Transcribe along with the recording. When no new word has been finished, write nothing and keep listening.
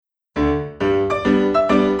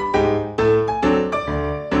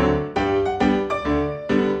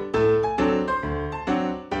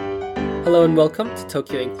Hello and welcome to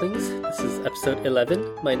Tokyo Inklings. This is episode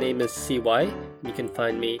 11. My name is CY. You can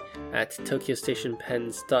find me at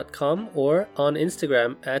tokyostationpens.com or on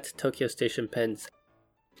Instagram at tokyostationpens.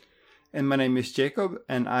 And my name is Jacob,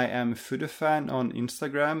 and I am Foodafan on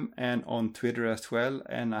Instagram and on Twitter as well,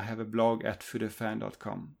 and I have a blog at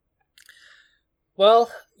foodafan.com. Well,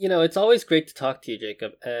 it's always great to talk to you,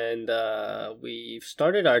 Jacob, and we've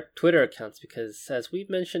started our Twitter accounts because, as we've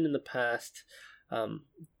mentioned in the past,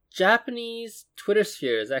 Japanese Twitter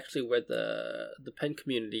sphere is actually where the pen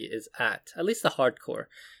community is at least the hardcore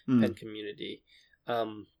pen community.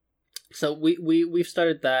 So we've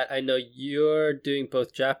started that. I know you're doing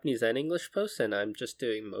both Japanese and English posts, and I'm just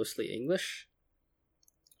doing mostly English.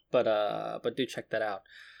 But do check that out.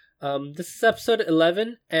 This is episode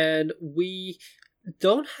 11, and we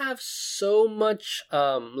don't have so much,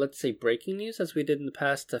 let's say, breaking news as we did in the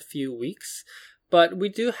past few weeks. But we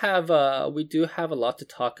do have a lot to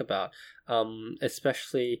talk about,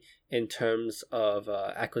 especially in terms of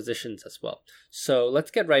acquisitions as well. So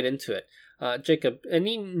let's get right into it. Jacob,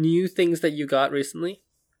 any new things that you got recently?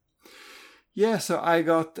 Yeah, so I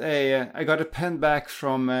got a pen back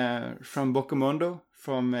from Bokumondo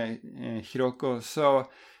from Hiroko. So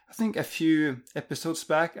I think a few episodes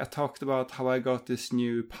back I talked about how I got this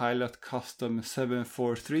new Pilot Custom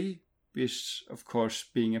 743. Which, of course,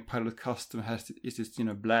 being a Pilot Custom is this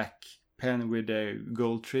black pen with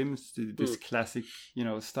gold trims, this classic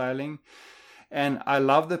styling, and I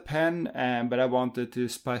love the pen, but I wanted to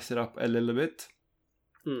spice it up a little bit.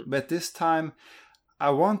 But this time, I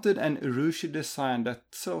wanted an Urushi design that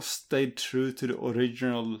sort of stayed true to the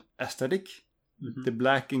original aesthetic, the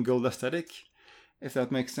black and gold aesthetic, if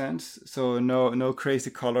that makes sense. So no crazy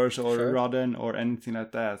colors or rodden or anything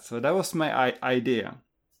like that. So that was my idea.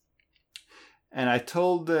 And I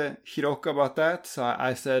told Hiroko about that, so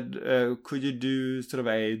I said, could you do sort of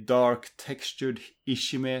a dark textured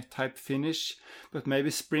Ishime type finish, but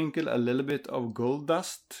maybe sprinkle a little bit of gold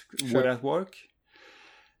dust? Sure. Would that work?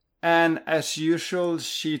 And as usual,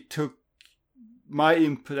 she took my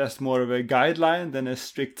input as more of a guideline than a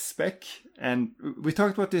strict spec. And we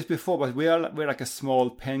talked about this before, but we're like a small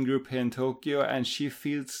pen group here in Tokyo, and she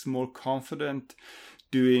feels more confident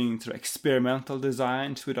doing sort of experimental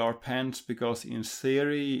designs with our pens, because in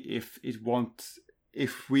theory,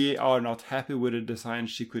 if we are not happy with the design,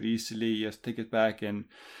 she could easily just take it back and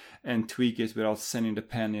tweak it without sending the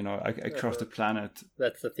pen across the planet.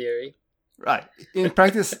 That's the theory, right? In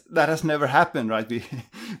practice, that has never happened, right?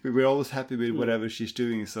 We're always happy with whatever she's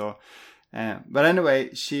doing. So, but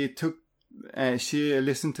anyway, she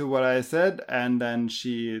listened to what I said, and then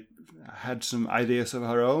she had some ideas of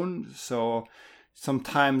her own. So some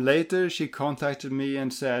time later, she contacted me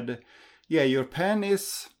and said, yeah, your pen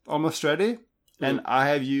is almost ready, and I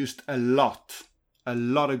have used a lot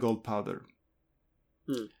of gold powder.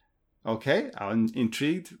 Okay, I'm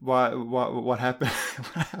intrigued. What happened?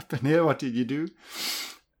 What happened here? What did you do?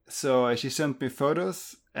 So she sent me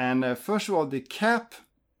photos, and first of all, the cap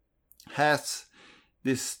has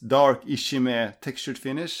this dark Ishime textured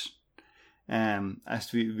finish,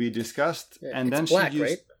 as we discussed, and then black, she used.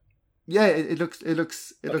 Right? Yeah, it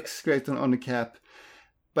looks great on the cap,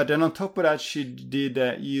 but then on top of that, she did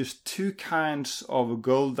use two kinds of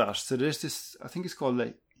gold dust. So there's this, I think it's called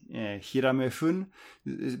hirame fun.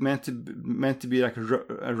 It's meant to be like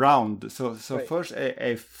a round. So right. First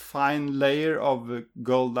a fine layer of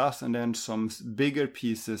gold dust, and then some bigger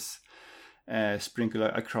pieces sprinkled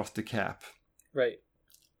across the cap. Right.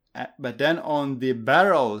 But then on the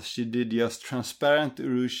barrel, she did just transparent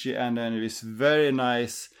urushi, and then this very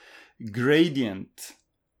nice gradient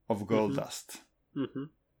of gold dust.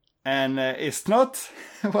 And it's not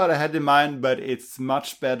what I had in mind, but it's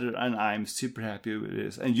much better, and I'm super happy with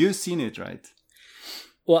this. And you've seen it, right?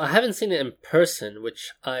 Well, I haven't seen it in person,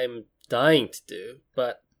 which I'm dying to do,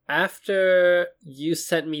 but after you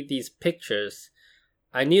sent me these pictures,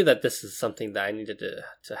 I knew that this is something that I needed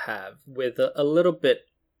to have with a little bit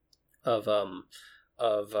of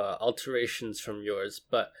alterations from yours.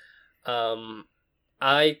 But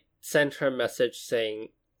I sent her a message saying,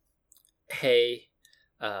 hey,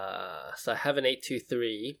 so I have an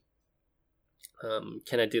 823,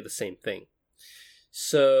 can I do the same thing?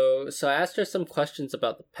 So I asked her some questions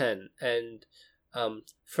about the pen, and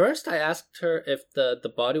first I asked her if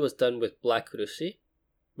the body was done with black urushi,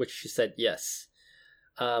 which she said yes.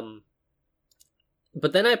 But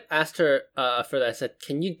then I asked her further, I said,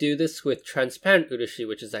 can you do this with transparent urushi,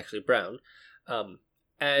 which is actually brown?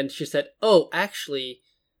 And she said, oh, actually,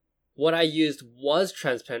 what I used was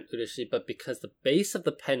transparent urushi, but because the base of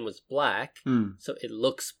the pen was black, so it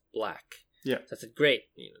looks black. Yeah. So I said, great.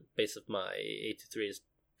 Base of my 823 is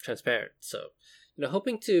transparent. So,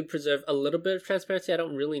 hoping to preserve a little bit of transparency. I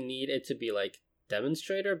don't really need it to be like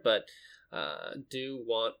demonstrator, but do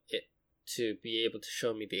want it to be able to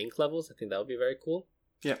show me the ink levels. I think that would be very cool.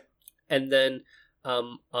 Yeah. And then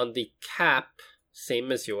on the cap,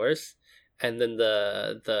 same as yours, and then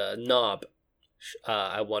the knob,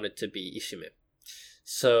 I want it to be Ishime.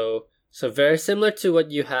 So very similar to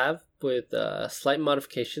what you have, with slight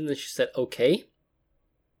modifications. And she said okay,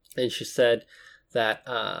 and she said that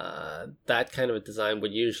that kind of a design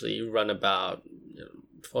would usually run about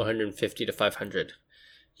 $450 to $500.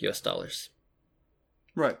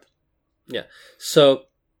 Right. Yeah. So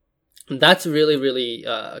that's really, really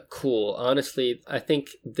cool. Honestly, I think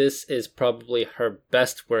this is probably her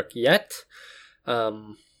best work yet.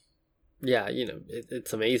 Yeah,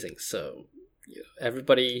 it's amazing. So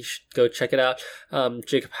everybody should go check it out.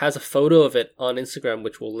 Jacob has a photo of it on Instagram,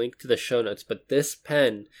 which we'll link to the show notes. But this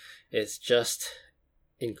pen is just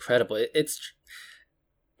incredible. It's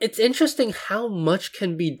interesting how much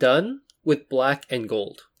can be done with black and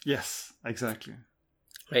gold. Yes, exactly.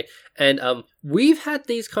 Right, and we've had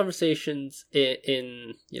these conversations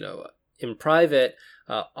in private,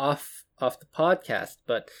 off the podcast,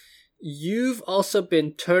 but you've also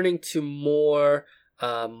been turning to more,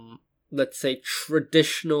 let's say,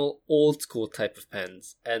 traditional, old school type of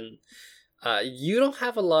pens, and you don't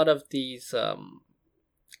have a lot of these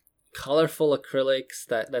colorful acrylics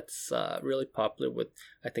that's really popular with,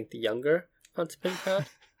 I think, the younger fountain pen crowd.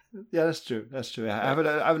 Yeah, that's true. I have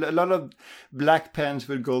a lot of black pens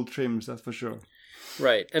with gold trims, that's for sure.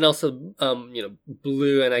 Right, and also,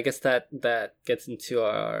 blue, and I guess that gets into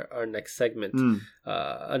our next segment.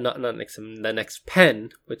 Not next, the next pen,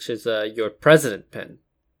 which is your president pen.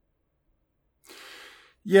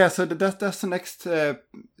 Yeah, so that's the next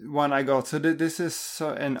one I got. So this is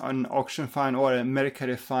an auction find or a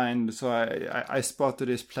Mercari find. So I spotted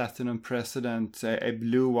this Platinum President, a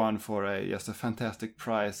blue one for just a fantastic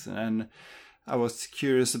price. And I was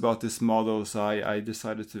curious about this model, so I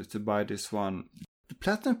decided to buy this one. The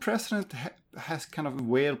Platinum President has kind of a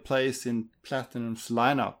weird place in Platinum's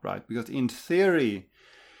lineup, right? Because in theory,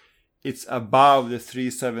 it's above the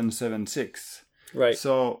 3776. Right.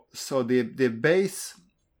 So the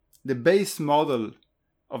base model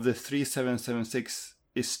of the 3776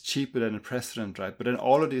 is cheaper than the President, right? But then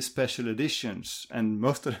all of these special editions, and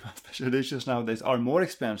most of the special editions nowadays are more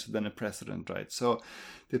expensive than the President, right? So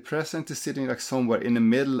the President is sitting like somewhere in the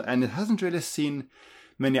middle, and it hasn't really seen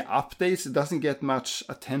many updates. It doesn't get much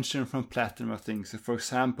attention from Platinum, I think. So for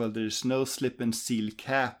example, there's no slip and seal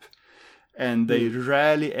cap, and they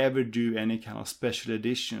rarely ever do any kind of special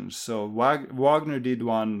editions. So Wagner did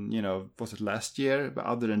one, was it last year? But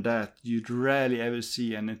other than that, you'd rarely ever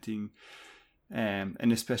see anything,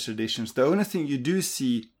 any special editions. The only thing you do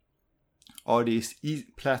see are these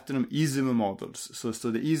Platinum Izumo models. So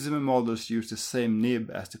the Izumo models use the same nib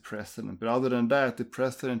as the President. But other than that, the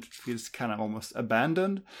President feels kind of almost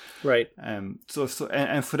abandoned. Right. So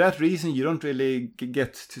for that reason, you don't really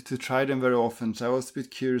get to try them very often. So I was a bit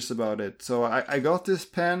curious about it. So I got this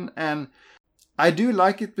pen, and I do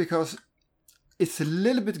like it because it's a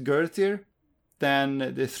little bit girthier than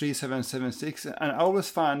the 3776. And I always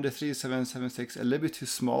find the 3776 a little bit too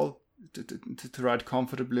small to write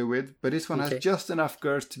comfortably with, but this one has just enough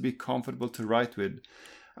girth to be comfortable to write with,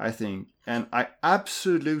 I think. And I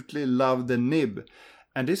absolutely love the nib,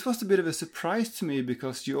 and this was a bit of a surprise to me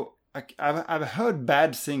because I've heard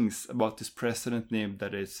bad things about this President nib,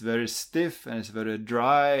 that it's very stiff and it's very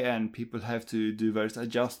dry and people have to do various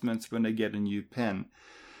adjustments when they get a new pen.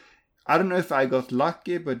 I don't know if I got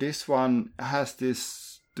lucky, but this one has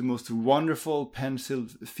the most wonderful pencil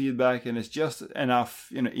feedback, and it's just enough,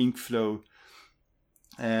 ink flow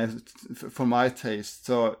for my taste.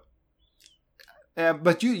 So,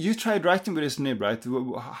 but you tried writing with this nib, right?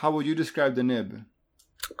 How would you describe the nib?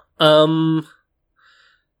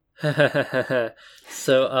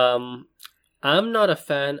 So, I'm not a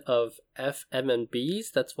fan of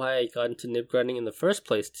FMNBs. That's why I got into nib grinding in the first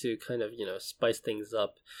place, to kind of, spice things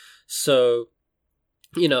up. So,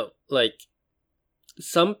 like,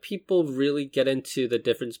 some people really get into the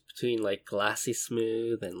difference between like glassy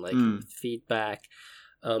smooth and like feedback.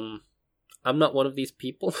 I'm not one of these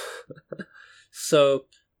people. So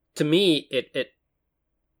to me,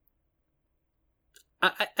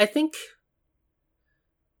 I think,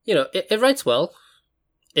 it writes well.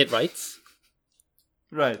 It writes.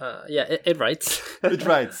 Right. Yeah, it writes. It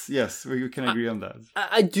writes, yes, we can agree on that.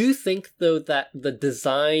 I do think, though, that the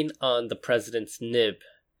design on the President's nib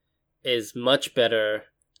is much better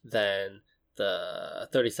than the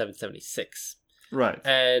 3776. Right.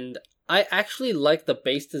 And I actually like the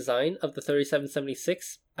base design of the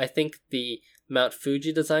 3776. I think the Mount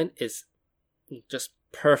Fuji design is just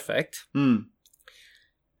perfect.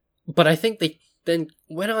 But I think they then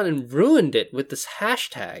went on and ruined it with this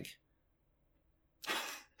hashtag.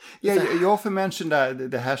 Yeah, you often mention that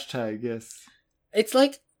the hashtag, yes. It's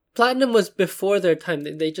like Platinum was before their time.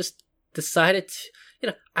 They just decided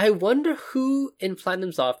to, I wonder who in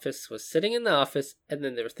Platinum's office was sitting in the office and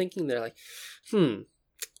then they were thinking, they're like,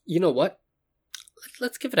 you know what?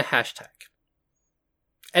 Let's give it a hashtag.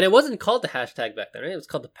 And it wasn't called the hashtag back then, right? It was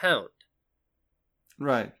called the pound.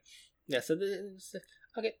 Right. Yeah, so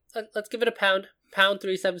okay, let's give it a pound. Pound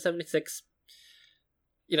 3776.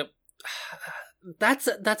 That's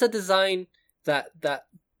a design that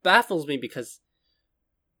baffles me because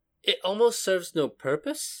it almost serves no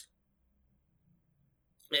purpose.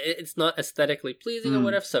 It's not aesthetically pleasing or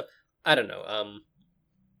whatever. So I don't know.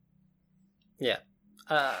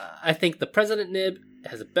 I think the President nib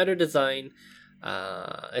has a better design.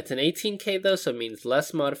 It's an 18K though, so it means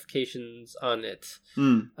less modifications on it.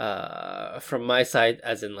 From my side,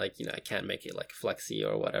 as in I can't make it like flexi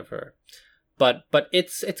or whatever. But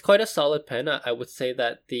it's quite a solid pen. I would say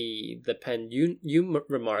that the pen you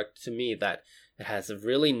remarked to me that it has a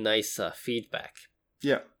really nice feedback.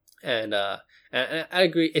 Yeah, and I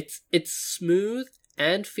agree. It's smooth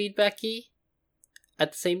and feedbacky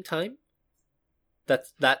at the same time.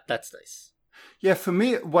 That's nice. Yeah, for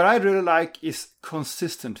me, what I really like is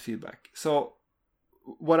consistent feedback. So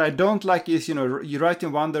what I don't like is, you write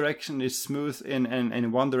in one direction, it's smooth, and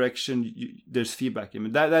in one direction, there's feedback. I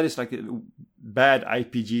mean, that is like a bad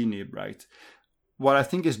IPG nib, right? What I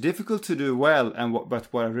think is difficult to do well, but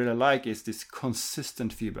what I really like is this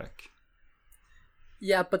consistent feedback.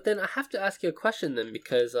 Yeah, but then I have to ask you a question then,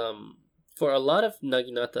 because for a lot of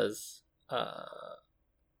Naginatas,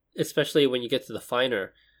 especially when you get to the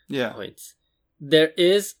finer points, there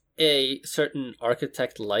is a certain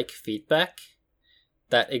architect-like feedback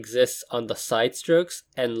that exists on the side strokes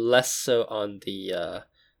and less so on the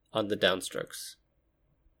downstrokes.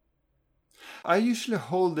 I usually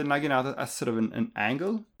hold the Naginata as sort of an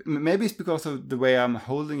angle. Maybe it's because of the way I'm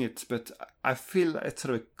holding it, but I feel it's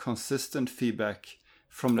sort of a consistent feedback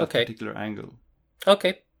from that particular angle.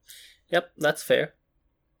 Okay. Yep, that's fair.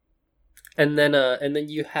 And then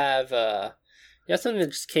you have something that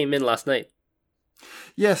just came in last night.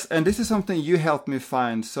 Yes, and this is something you helped me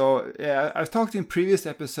find. So I've talked in previous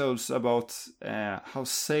episodes about how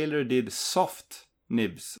Sailor did soft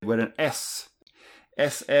nibs with an S,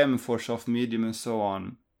 SM for soft medium and so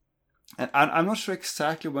on. And I'm not sure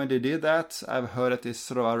exactly when they did that. I've heard that it's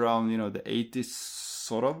sort of around the 80s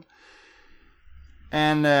sort of.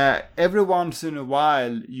 And every once in a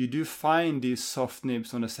while you do find these soft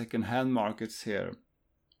nibs on the second-hand markets here.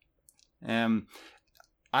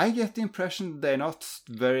 I get the impression they're not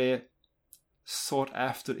very sought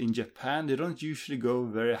after in Japan. They don't usually go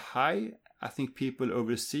very high. I think people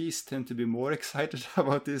overseas tend to be more excited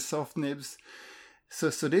about these soft nibs. So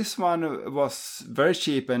this one was very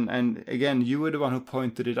cheap, and again, you were the one who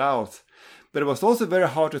pointed it out. But it was also very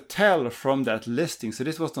hard to tell from that listing. So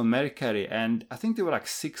this was on Mercari, and I think there were like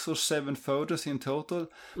 6 or 7 photos in total.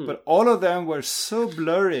 But all of them were so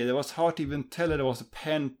blurry, it was hard to even tell that it was a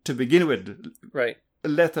pen to begin with. Right.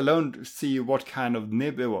 Let alone see what kind of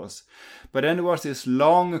nib it was. But then there was this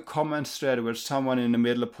long comment thread where someone in the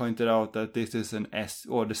middle pointed out that this is an S,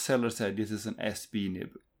 or the seller said this is an SB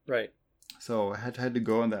nib. Right. So I had to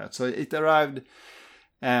go on that. So it arrived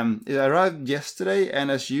yesterday, and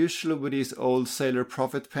as usual with these old Sailor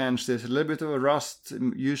Prophet pens, there's a little bit of a rust,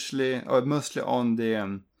 usually or mostly on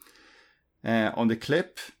the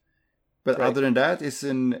clip. But other than that, it's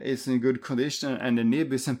in good condition, and the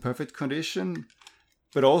nib is in perfect condition.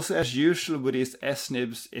 But also, as usual with these S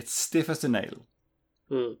nibs, it's stiff as a nail.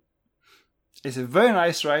 It's a very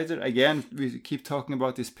nice writer. Again, we keep talking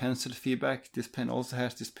about this pencil feedback. This pen also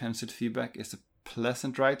has this pencil feedback. It's a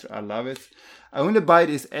pleasant writer. I love it. I only buy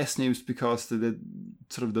these S nibs because the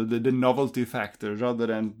novelty factor, rather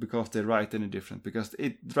than because they write any different. Because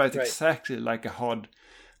it writes exactly like a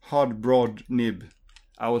hard broad nib,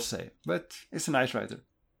 I would say. But it's a nice writer.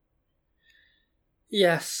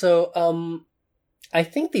 Yeah. So I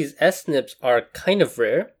think these S nibs are kind of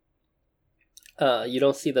rare. You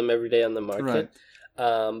don't see them every day on the market.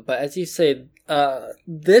 Right. But as you say,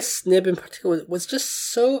 this nib in particular was just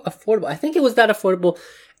so affordable. I think it was that affordable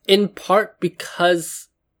in part because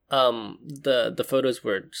the photos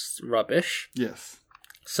were just rubbish. Yes.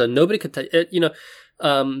 So nobody could tell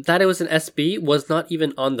that it was an SB was not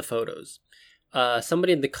even on the photos.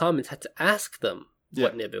 Somebody in the comments had to ask them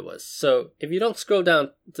what nib it was. So if you don't scroll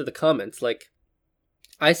down to the comments, like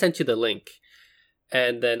I sent you the link,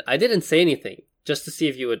 and then I didn't say anything. just to see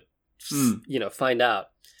if you would, find out.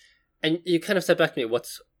 And you kind of said back to me,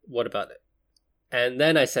 what about it? And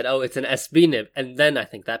then I said, oh, it's an SB nib. And then I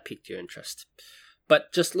think that piqued your interest.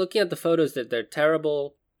 But just looking at the photos, they're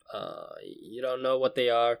terrible. You don't know what they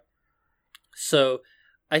are. So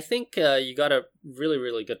I think you got a really,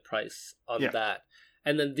 really good price on that.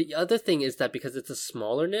 And then the other thing is that because it's a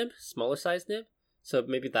smaller size nib, so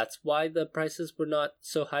maybe that's why the prices were not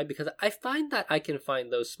so high. Because I find that I can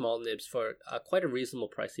find those small nibs for quite a reasonable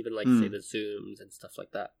price, even like, say, the Zooms and stuff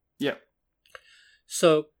like that. Yeah.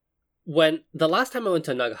 So when the last time I went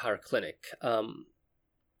to Nagahara Clinic,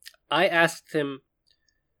 I asked him,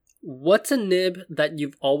 what's a nib that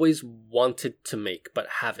you've always wanted to make but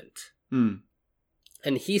haven't? And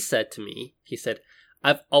he said to me,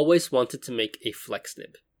 I've always wanted to make a flex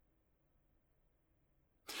nib.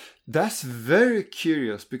 That's very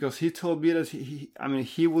curious, because he told me that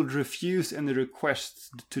he would refuse any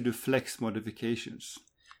requests to do flex modifications.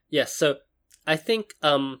 Yes, so I think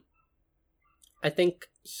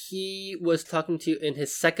he was talking to you in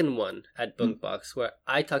his second one at Bunkbox, where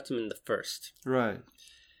I talked to him in the first. Right.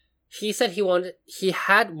 He said he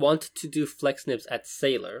had wanted to do flex nibs at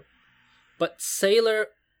Sailor, but Sailor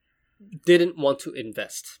didn't want to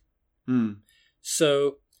invest.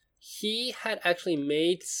 So he had actually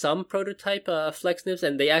made some prototype flex nibs,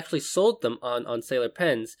 and they actually sold them on Sailor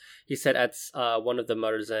pens. He said at one of the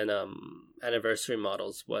Maruzen anniversary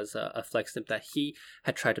models was a flex nib that he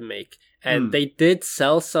had tried to make, and they did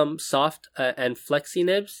sell some soft and flexi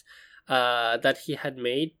nibs that he had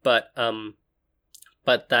made, but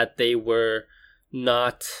that they were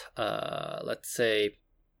not, let's say,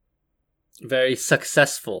 very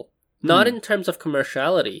successful. Not in terms of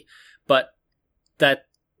commerciality, but that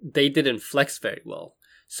they didn't flex very well.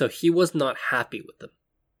 So he was not happy with them.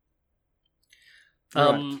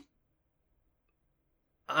 Right.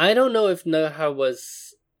 I don't know if Nagahara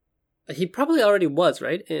was... He probably already was,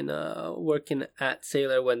 right? In working at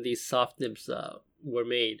Sailor when these soft nibs were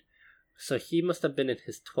made. So he must have been in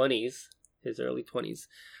his 20s, his early 20s,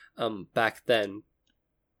 back then.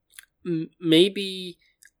 Maybe...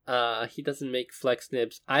 he doesn't make flex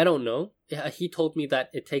nibs. I don't know. He told me that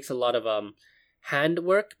it takes a lot of hand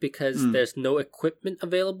work because there's no equipment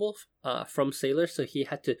available from Sailor, so he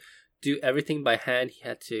had to do everything by hand. He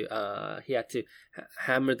had to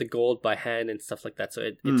hammer the gold by hand and stuff like that. So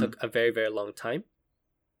it took a very, very long time.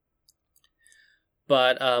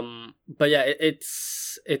 But yeah,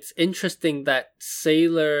 it's interesting that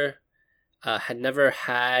Sailor had never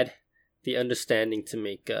had the understanding to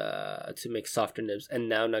make softer nibs, and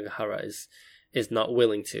now Nagahara is not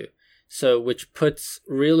willing to. So which puts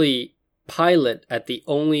really Pilot at the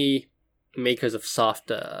only makers of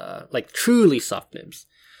soft, like truly soft nibs,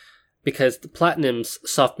 because the Platinum's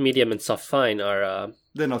soft medium and soft fine are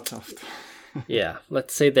they're not soft. Yeah,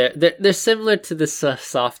 let's say they're similar to this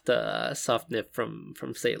soft nib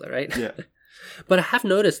from Sailor, right? Yeah. But I have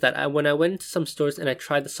noticed that when I went to some stores and I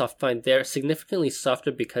tried the soft fine, they're significantly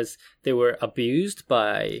softer because they were abused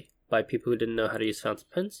by people who didn't know how to use fountain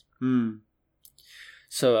pens.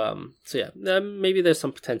 So yeah, maybe there's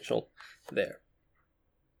some potential there.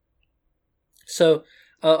 So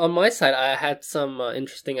on my side, I had some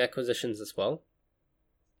interesting acquisitions as well.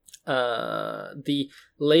 The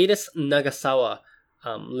latest Nagasawa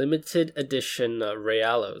limited edition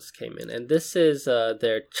Realos came in, and this is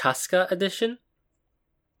their Chaska edition.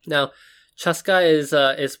 Now, Chaska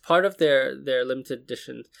is part of their limited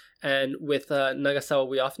edition, and with Nagasawa,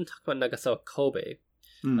 we often talk about Nagasawa Kobe,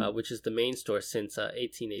 which is the main store since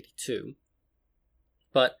 1882.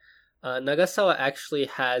 But Nagasawa actually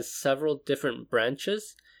has several different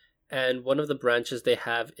branches, and one of the branches they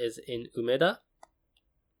have is in Umeda,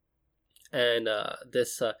 and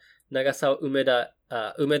this Nagasawa Umeda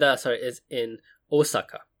is in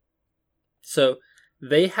Osaka. So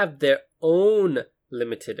they have their own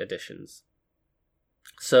limited editions.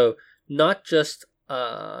 So not just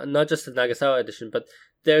the Nagasawa edition, but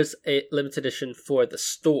there's a limited edition for the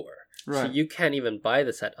store. Right. So you can't even buy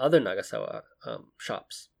this at other Nagasawa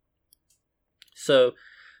shops. So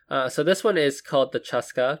this one is called the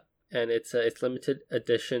Chaska, and it's limited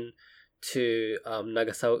edition to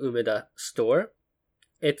Nagasawa Umeda store.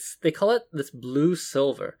 They call it this blue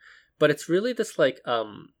silver, but it's really this like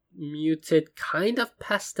muted kind of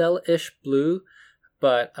pastel-ish blue,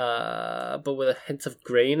 but with a hint of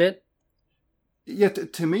gray in it. Yeah,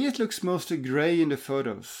 to me it looks mostly gray in the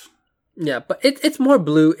photos. Yeah, but it's more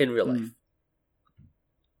blue in real life.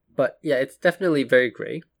 But yeah, it's definitely very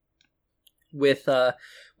gray. With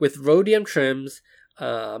rhodium trims,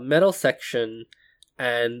 metal section,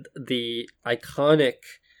 and the iconic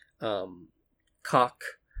cock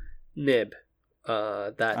nib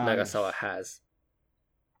that Nagasawa has.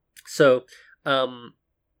 So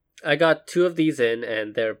I got 2 of these in,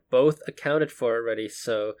 and they're both accounted for already.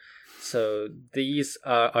 So these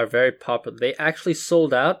are very popular. They actually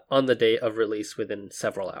sold out on the day of release within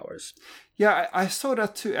several hours. Yeah, I saw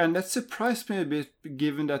that too, and that surprised me a bit,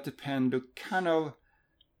 given that the pen looked kind of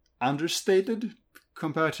understated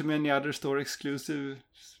compared to many other store exclusive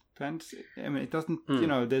pens. I mean, it doesn't,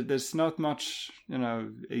 there's not much,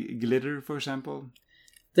 glitter, for example.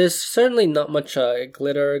 There's certainly not much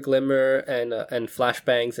glitter, glimmer, and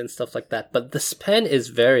flashbangs and stuff like that. But this pen is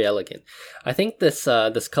very elegant. I think this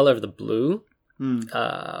color of the blue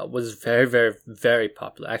was very, very, very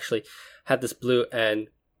popular. Actually, had this blue, and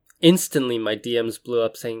instantly my DMs blew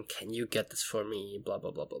up saying, "Can you get this for me?" Blah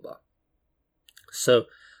blah blah blah blah. So,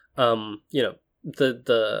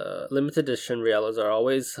 the limited edition Riellos are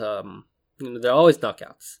always they're always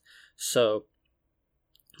knockouts. So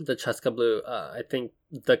the Chaska Blue, I think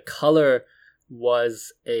the color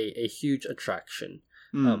was a huge attraction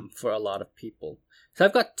for a lot of people. So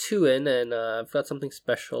I've got 2 in, and I've got something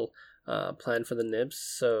special planned for the nibs.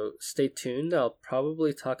 So stay tuned. I'll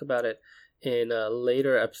probably talk about it in a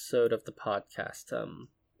later episode of the podcast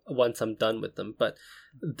once I'm done with them. But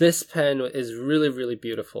this pen is really, really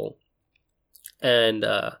beautiful. And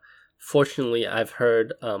fortunately, I've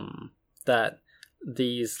heard that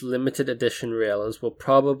these limited edition Riellos will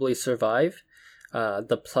probably survive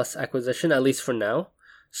the Plus acquisition, at least for now.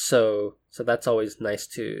 So that's always nice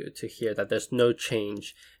to hear that there's no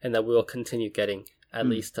change, and that we'll continue getting at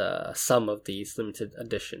least some of these limited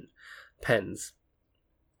edition pens.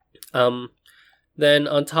 Then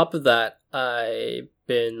on top of that, I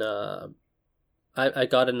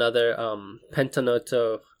got another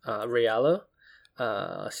Pentanoto Riello,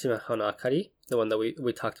 Shimahono Akari, the one that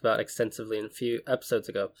we talked about extensively in a few episodes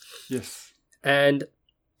ago. Yes. And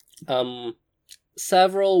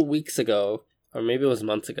several weeks ago, or maybe it was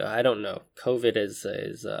months ago, I don't know. COVID is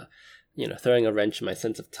throwing a wrench in my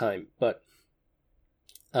sense of time. But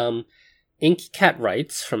Inky Cat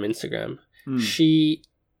Writes from Instagram, she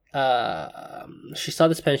saw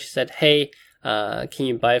this pen. She said, "Hey, can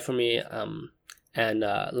you buy it for me? And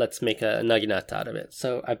let's make a naginata out of it."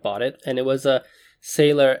 So I bought it, and it was a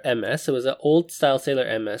Sailor MS. It was an old style Sailor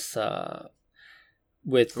MS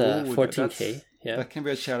with 14K. Yeah, that can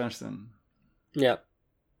be a challenge then. Yeah,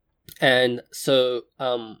 and so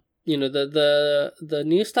the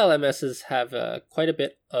new style MSs have quite a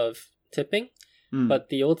bit of tipping, but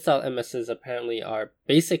the old style MSs apparently are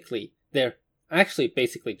they're actually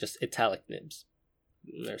basically just italic nibs.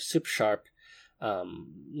 They're super sharp,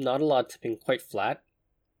 not a lot of tipping, quite flat.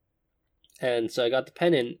 And so I got the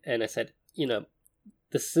pen in, and I said,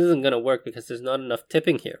 this isn't going to work because there's not enough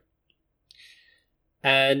tipping here.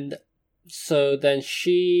 And so then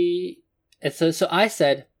so I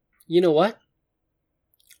said, you know what?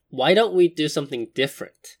 Why don't we do something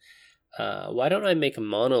different? Why don't I make a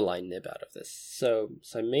monoline nib out of this? So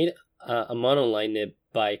I made a monoline nib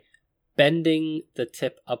by bending the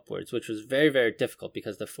tip upwards, which was very, very difficult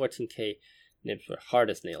because the 14K nibs were hard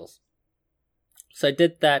as nails. So I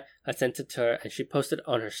did that. I sent it to her, and she posted it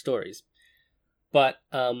on her stories. But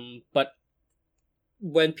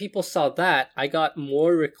when people saw that, I got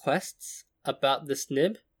more requests about this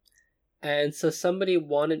nib, and so somebody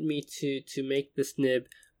wanted me to make this nib,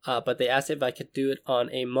 but they asked if I could do it on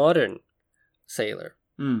a modern Sailor.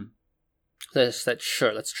 So I said,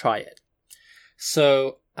 sure, let's try it.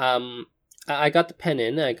 So I got the pen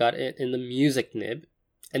in. I got it in the music nib,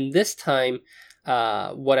 and this time,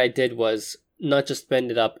 what I did was not just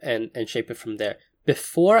bend it up and shape it from there.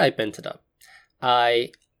 Before I bent it up,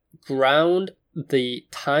 I ground the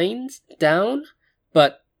tines down,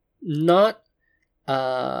 but not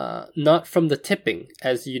from the tipping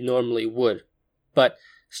as you normally would, but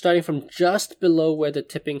starting from just below where the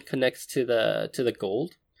tipping connects to the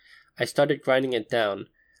gold. I started grinding it down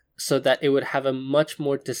so that it would have a much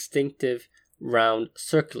more distinctive round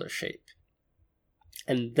circular shape.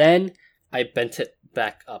 And then I bent it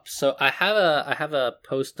back up. So I have a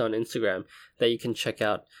post on Instagram that you can check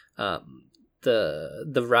out,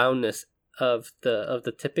 the roundness of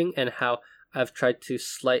the tipping and how I've tried to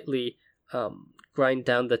slightly grind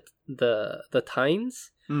down the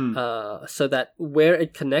tines so that where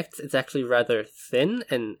it connects it's actually rather thin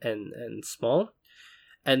and small,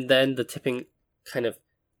 and then the tipping kind of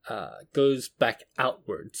goes back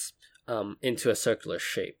outwards into a circular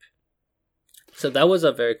shape. So that was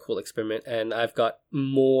a very cool experiment, and I've got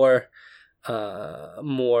more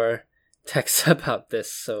texts about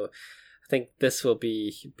this, so I think this will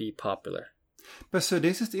be popular. But so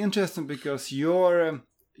this is interesting because your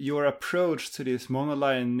your approach to these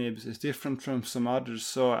monoline nibs is different from some others.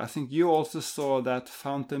 So I think you also saw that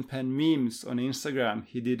Fountain Pen Memes on Instagram.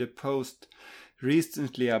 He did a post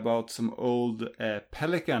recently about some old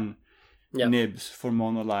Pelikan nibs for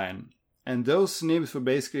monoline. And those nibs were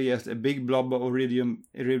basically just a big blob of iridium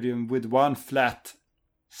with one flat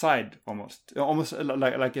side, almost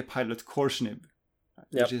like a Pilot course nib,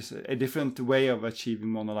 which is a different way of achieving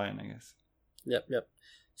monoline, I guess. Yep.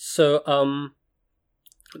 So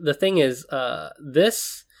the thing is, I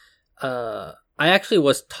actually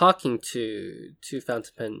was talking to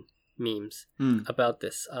Fountain Pen Memes about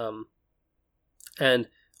this, and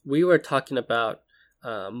we were talking about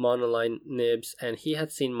monoline nibs, and he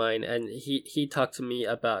had seen mine, and he talked to me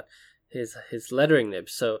about his lettering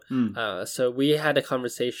nibs. So so we had a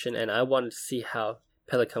conversation, and I wanted to see how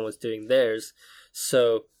Pelikan was doing theirs.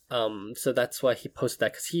 So so that's why he posted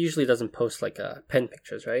that, because he usually doesn't post like pen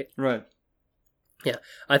pictures, right? Right. Yeah,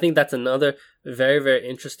 I think that's another very, very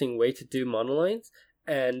interesting way to do monolines,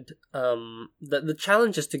 and the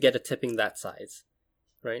challenge is to get a tipping that size,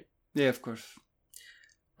 right? Yeah, of course.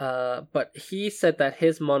 But he said that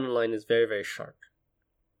his monoline is very, very sharp.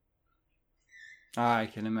 I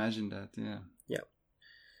can imagine that, yeah. Yeah.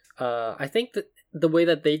 I think that the way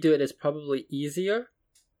that they do it is probably easier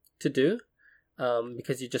to do,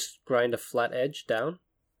 because you just grind a flat edge down.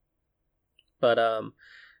 But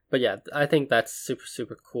yeah, I think that's super,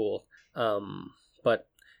 super cool. But,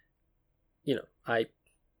 you know, I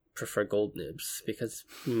prefer gold nibs, because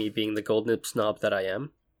me being the gold nib snob that I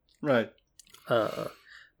am. Right.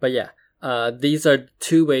 But yeah, these are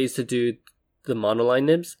two ways to do the monoline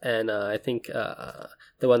nibs, and I think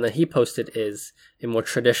the one that he posted is a more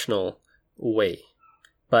traditional way.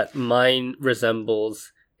 But mine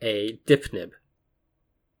resembles a dip nib.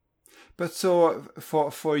 But so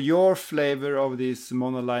for your flavor of these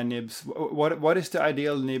monoline nibs, what is the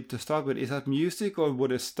ideal nib to start with? Is that music, or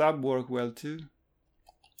would a stub work well too?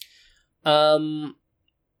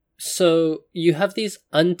 So you have these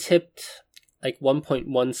untipped like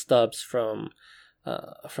 1.1 stubs from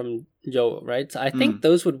Joe, right? So I think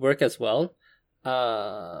those would work as well.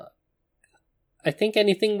 I think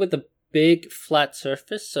anything with a big flat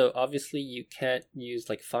surface, so obviously you can't use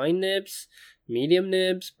like fine nibs, medium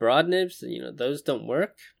nibs, broad nibs, you know, those don't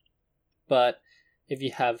work. But if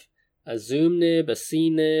you have a zoom nib, a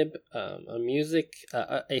C nib, a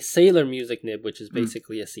Sailor music nib, which is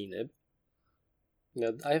basically a C nib, you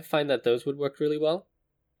know, I find that those would work really well.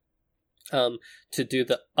 To do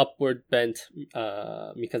the upward bent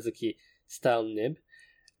Mikazuki style nib.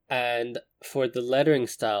 And for the lettering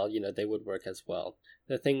style, you know, they would work as well.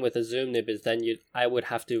 The thing with a zoom nib is then I would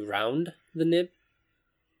have to round the nib.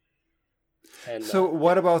 And, so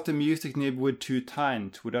what about the music nib with 2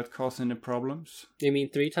 tines? Would that cause any problems? You mean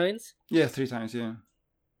 3 tines? Yeah, 3 tines, yeah.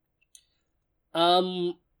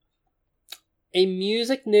 A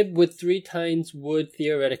music nib with 3 tines would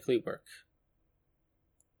theoretically work.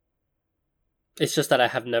 It's just that I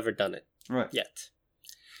have never done it yet.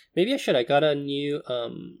 Maybe I should. I got a new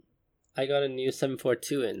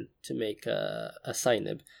 742 in to make a side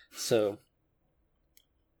nib. So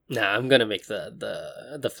I'm gonna make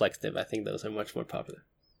the flex nib. I think those are much more popular.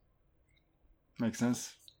 Makes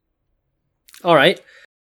sense. All right.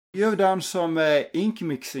 You have done some ink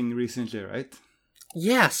mixing recently, right?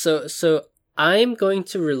 Yeah. So I'm going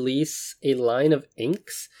to release a line of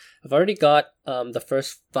inks. I've already got the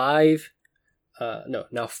first 4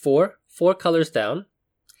 colors down,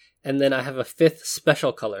 and then I have a 5th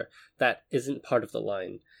special color that isn't part of the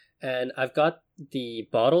line. And I've got the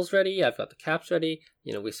bottles ready, I've got the caps ready.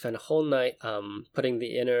 You know, we spent a whole night putting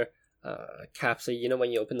the inner cap. So, you know,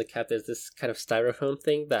 when you open the cap, there's this kind of styrofoam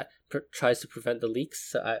thing that tries to prevent the leaks.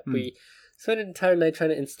 So we spent an entire night trying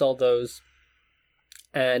to install those.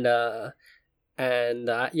 And I've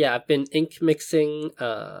been ink mixing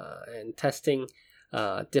and testing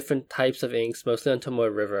different types of inks, mostly on Tomoe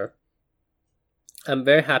River. I'm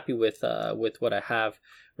very happy with what I have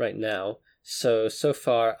right now. So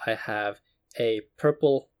far I have a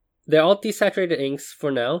purple. They're all desaturated inks for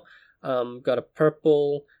now. Got a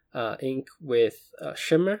purple ink with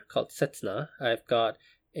shimmer called Setsuna. I've got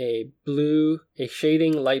a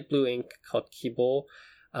shading light blue ink called Kibo.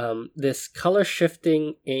 This color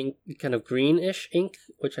shifting ink, kind of greenish ink,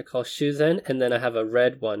 which I call Shuzen, and then I have a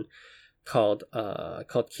red one called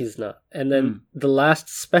Kizuna. And then the last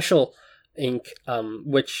special ink,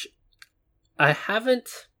 which I haven't.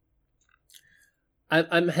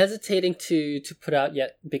 I'm hesitating to put out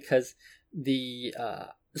yet, because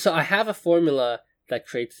so I have a formula that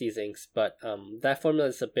creates these inks, but that formula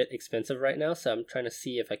is a bit expensive right now, so I'm trying to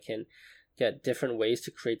see if I can get different ways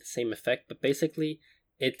to create the same effect. But basically,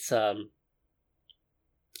 it's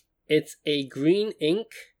a green ink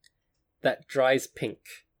that dries pink.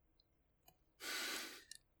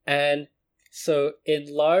 And so in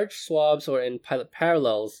large swabs or in pilot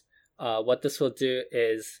parallels, what this will do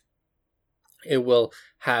is it will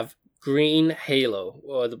have green halo,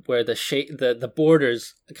 or where the shade, the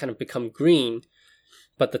borders kind of become green,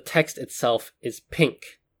 but the text itself is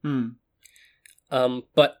pink.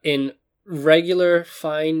 But in regular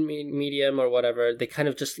fine medium or whatever, they kind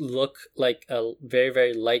of just look like a very,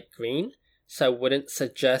 very light green. So I wouldn't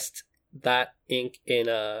suggest that ink in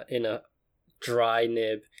a dry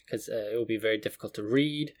nib, because it will be very difficult to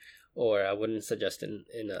read, or I wouldn't suggest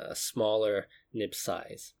in a smaller nib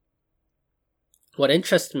size. What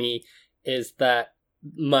interests me is that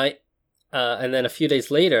and then a few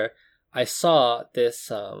days later, I saw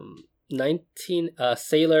this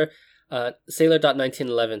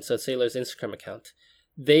Sailor.1911, so Sailor's Instagram account.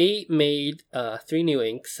 They made 3 new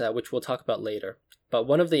inks, which we'll talk about later. But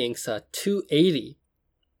one of the inks, 280.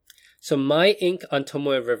 So my ink on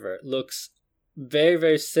Tomoe River looks very,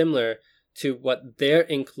 very similar to what their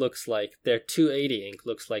ink looks like, their 280 ink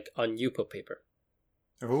looks like on Yupo paper.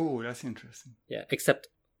 Oh, that's interesting. Yeah, except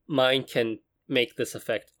mine can make this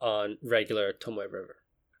effect on regular Tomoe River.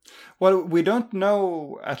 Well, we don't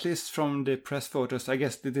know, at least from the press photos. I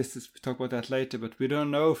guess we talk about that later, but we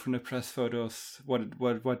don't know from the press photos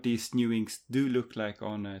what these new inks do look like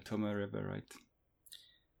on Tomoe River, right?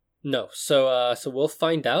 No, so we'll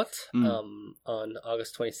find out on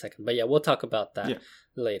August 22nd. But yeah, we'll talk about that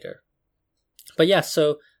later. But yeah,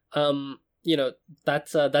 so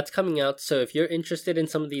that's coming out. So if you're interested in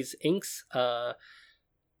some of these inks,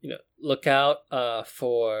 look out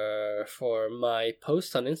for my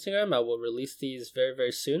post on Instagram. I will release these very,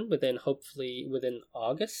 very soon, hopefully within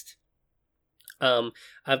August.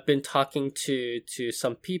 I've been talking to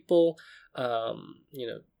some people,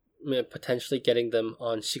 potentially getting them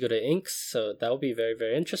on Shigure inks, so that will be very,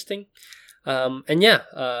 very interesting. I'm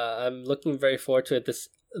looking very forward to it.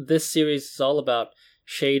 This series is all about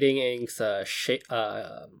shading inks,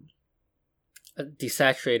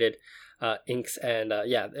 desaturated inks, and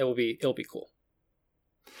it'll be cool.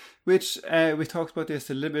 Which we talked about this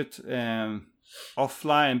a little bit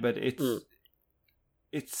offline, but it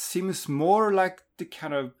seems more like the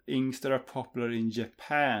kind of inks that are popular in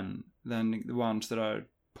Japan than the ones that are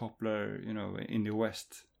popular, in the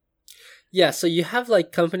West. Yeah, so you have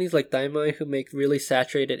like companies like Daimai who make really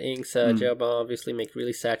saturated inks. Geoban obviously make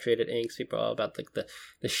really saturated inks. People are about like the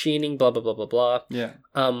sheening, blah blah blah blah blah. Yeah.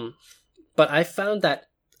 But I found that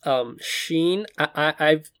sheen.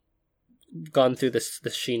 I've gone through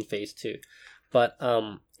the sheen phase too, but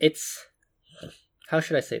it's, how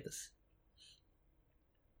should I say this?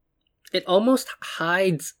 It almost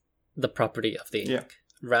hides the property of the ink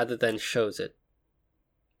rather than shows it.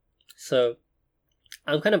 So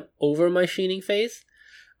I'm kind of over my sheening phase,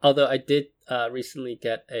 although I did recently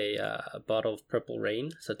get a bottle of Purple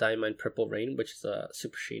Rain, so Diamond Purple Rain, which is a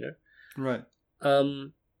super sheener. Right.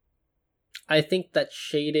 I think that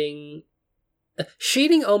shading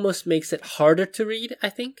almost makes it harder to read, I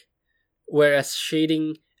think, whereas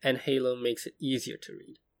shading and halo makes it easier to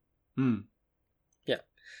read. Yeah.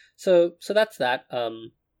 So that's that.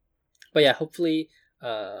 But yeah, hopefully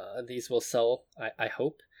these will sell, I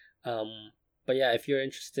hope. But yeah, if you're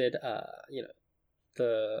interested,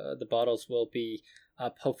 the bottles will be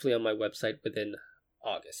up hopefully on my website within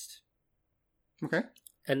August. Okay.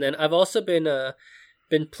 And then I've also been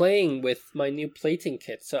playing with my new plating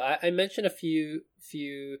kit. So I mentioned a few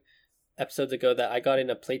episodes ago that I got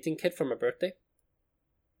in a plating kit for my birthday.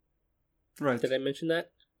 Right. Did I mention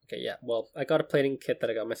that? Okay, yeah. Well, I got a plating kit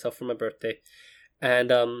that I got myself for my birthday,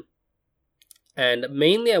 and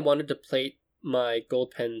mainly I wanted to plate my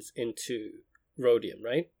gold pens into rhodium,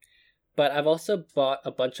 right? But I've also bought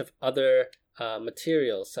a bunch of other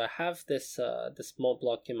materials. So I have this Mont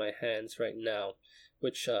Blanc in my hands right now,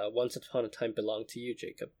 which once upon a time belonged to you,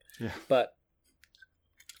 Jacob. Yeah. But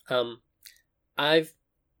I've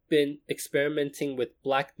been experimenting with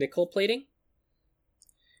black nickel plating,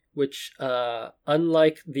 which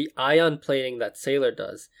unlike the ion plating that Sailor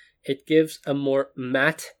does, it gives a more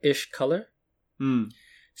matte-ish color.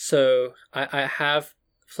 So I have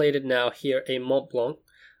plated now here a Mont Blanc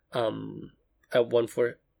at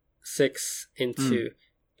 146 into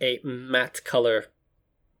a matte color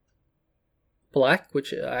black,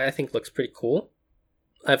 which I think looks pretty cool.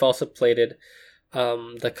 I've also plated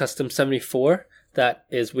the Custom 74 that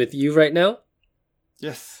is with you right now.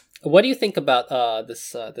 Yes. What do you think about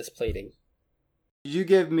this plating? You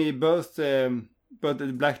gave me both the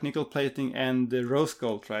black nickel plating and the rose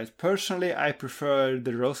gold, right? Personally, I prefer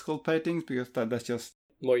the rose gold platings because that's just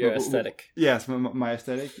More your aesthetic. Yes, my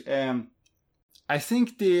aesthetic. I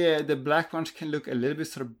think the black ones can look a little bit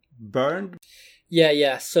sort of burned.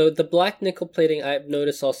 Yeah. So the black nickel plating I've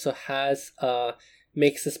noticed also has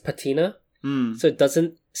makes this patina, so it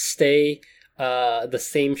doesn't stay the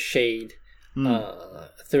same shade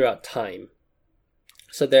throughout time.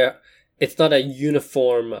 So it's not a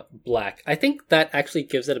uniform black. I think that actually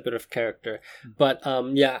gives it a bit of character. But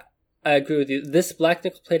yeah, I agree with you. This black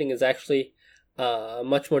nickel plating is actually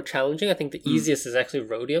much more challenging. I think the easiest is actually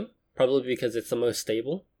rhodium, probably because it's the most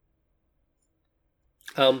stable.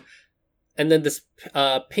 And then this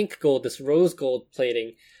pink gold, this rose gold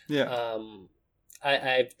plating,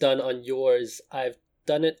 I've done on yours. I've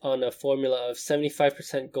done it on a formula of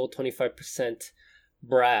 75% gold, 25%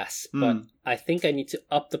 brass. But I think I need to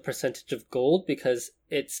up the percentage of gold because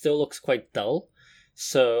it still looks quite dull.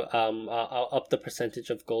 So I'll up the percentage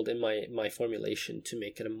of gold in my formulation to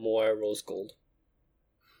make it a more rose gold.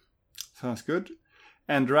 Sounds good.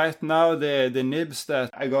 And right now, the nibs that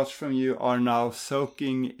I got from you are now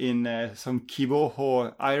soaking in some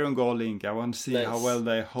Kiboho iron gold ink. I want to see how well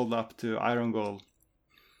they hold up to iron gold.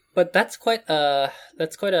 But that's quite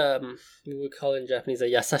we would call it in Japanese a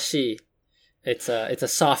yasashi. It's a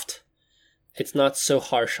soft. It's not so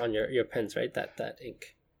harsh on your pens, right? That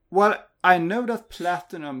ink. Well, I know that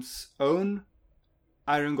Platinum's own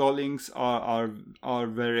iron gold inks are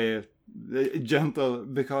very gentle,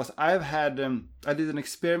 because I've had I did an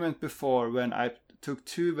experiment before when I took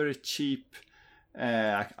two very cheap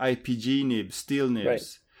IPG nibs, steel nibs,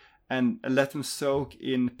 right, and I let them soak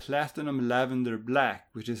in Platinum Lavender Black,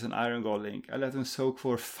 which is an iron gold ink. I let them soak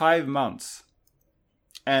for 5 months,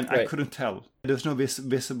 and I couldn't tell. There's no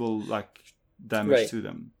visible damage to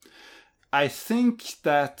them. I think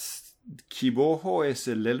that Kiboho is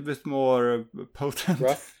a little bit more potent.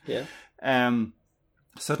 Rough, yeah.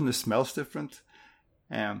 Certainly smells different.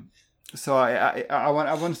 So I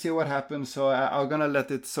want to see what happens. So I'm gonna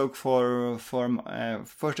let it soak for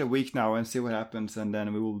first a week now and see what happens, and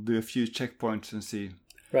then we will do a few checkpoints and see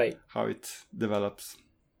how it develops.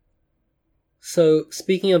 So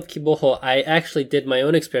speaking of Kiboho, I actually did my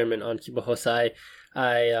own experiment on Kiboho. So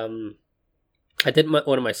I did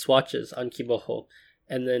one of my swatches on Kiboho,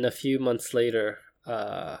 and then a few months later,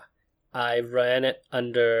 I ran it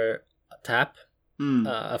under a tap,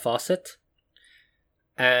 a faucet,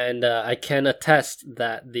 and I can attest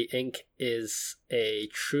that the ink is a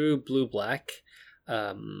true blue-black.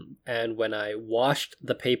 And when I washed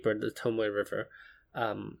the paper, the Tomoe River,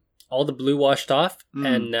 all the blue washed off,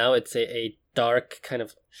 and now it's a dark kind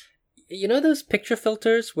of, you know those picture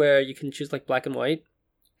filters where you can choose black and white?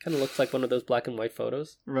 Kind of looks like one of those black and white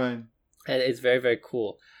photos. Right. And it's very, very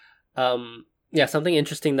cool. Yeah, something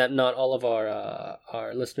interesting that not all of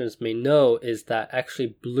our listeners may know is that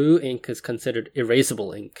actually blue ink is considered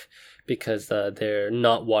erasable ink because they're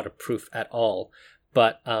not waterproof at all.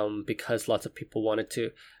 But because lots of people wanted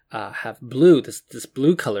to have blue, this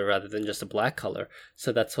blue color rather than just a black color,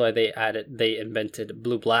 so that's why they invented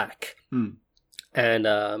blue-black. And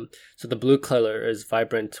so the blue color is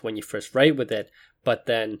vibrant when you first write with it, but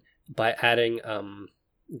then by adding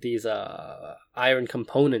these iron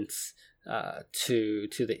components to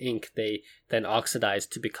the ink, they then oxidize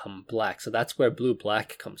to become black. So that's where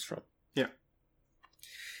blue-black comes from.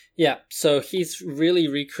 Yeah, so he's really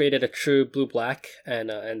recreated a true blue-black,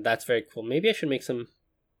 and that's very cool. Maybe I should make some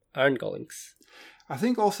iron gold inks. I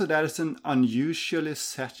think also that is an unusually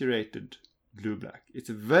saturated blue-black. It's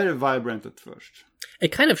very vibrant at first.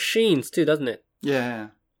 It kind of sheens too, doesn't it? Yeah.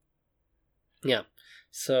 Yeah.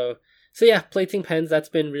 So yeah, plating pens, that's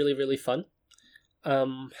been really, really fun.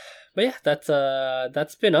 But yeah,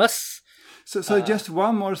 that's been us. So just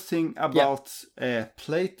one more thing about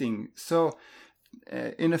plating. So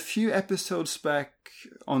in a few episodes back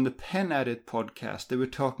on the Pen Edit podcast, they were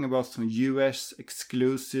talking about some US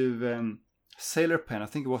exclusive sailor pen. I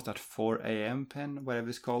think it was that 4 a.m. pen, whatever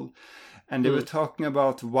it's called. And they were talking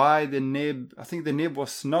about why the nib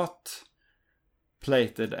was not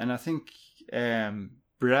plated. And I think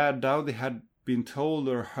Brad Dowdy had been told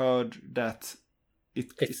or heard that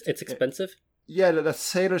it's expensive. Yeah, that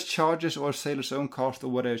sailors' charges or sailors' own cost or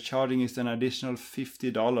whatever charging is an additional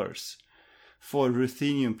 $50 for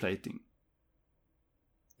ruthenium plating.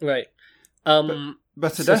 Right.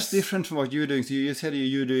 But so that's different from what you're doing. So you said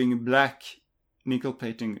you're doing black nickel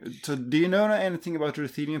plating. So do you know anything about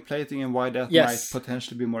ruthenium plating and why that might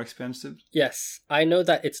potentially be more expensive? Yes, I know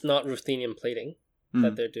that it's not ruthenium plating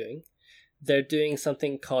that they're doing. They're doing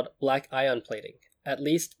something called black ion plating. At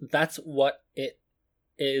least that's what it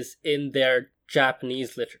is in their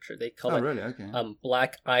Japanese literature. They call it really? Okay.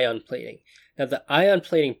 Black ion plating. Now the ion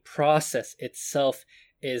plating process itself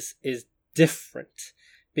is different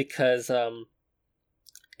because I'm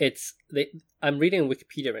reading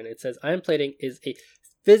Wikipedia and it says ion plating is a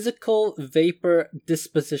physical vapor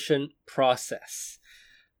disposition process.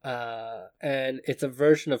 And it's a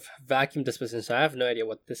version of vacuum disposition, so I have no idea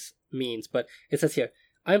what this means, but it says here,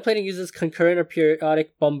 ion plating uses concurrent or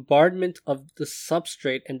periodic bombardment of the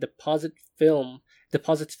substrate and deposits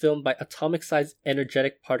film by atomic-sized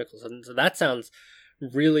energetic particles. And so that sounds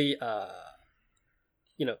really,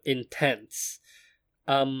 intense.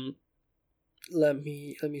 Let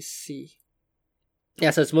me see.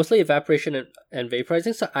 Yeah, so it's mostly evaporation and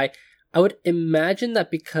vaporizing. So I would imagine that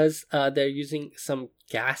because they're using some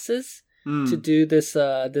gases to do this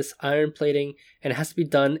iron plating, and it has to be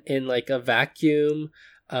done in like a vacuum,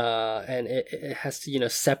 and it has to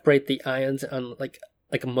separate the ions on like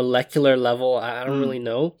a molecular level. I don't really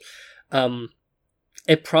know.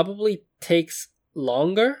 It probably takes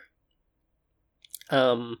longer,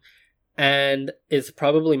 and is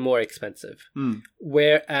probably more expensive.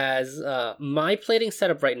 Whereas my plating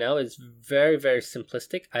setup right now is very, very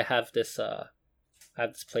simplistic. I have this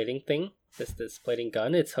plating thing, this plating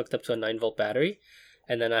gun. It's hooked up to a 9-volt battery,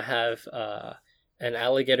 and then I have an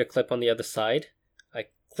alligator clip on the other side. I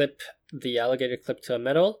clip the alligator clip to a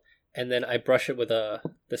metal, and then I brush it with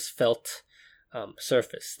this felt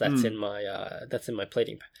surface that's in my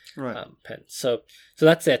plating pen. So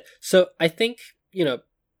that's it. So I think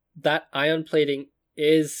that ion plating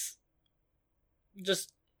is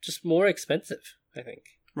just more expensive, I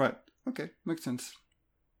think. Right. Okay. Makes sense.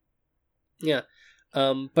 Yeah.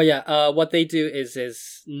 But yeah, what they do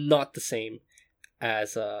is not the same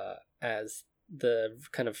as the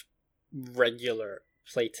kind of regular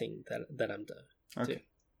plating that I'm doing. Okay.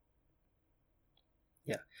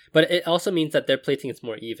 Yeah. But it also means that their plating is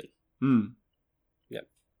more even. Yeah.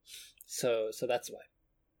 So that's why.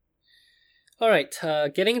 All right,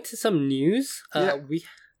 getting into some news.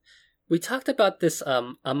 We talked about this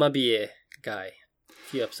Amabie guy a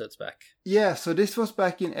few episodes back. Yeah, so this was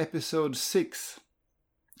back in episode 6.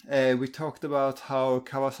 We talked about how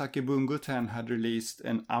Kawasaki Bungoten had released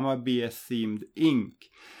an Amabie-themed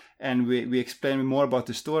ink. And we explained more about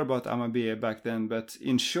the story about Amabie back then. But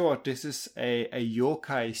in short, this is a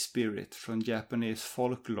yokai spirit from Japanese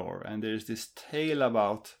folklore. And there's this tale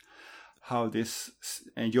about how this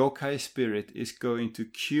yokai spirit is going to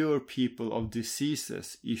cure people of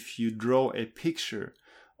diseases if you draw a picture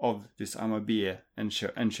of this Amabie and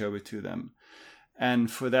show it to them.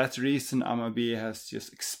 And for that reason, Amabie has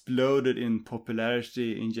just exploded in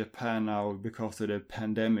popularity in Japan now because of the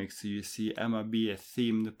pandemic. So you see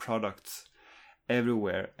Amabie-themed products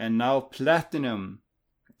everywhere. And now Platinum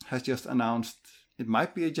has just announced, it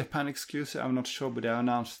might be a Japan exclusive, I'm not sure, but they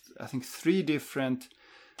announced, I think, 3 different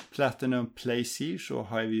Platinum PlaySiege, or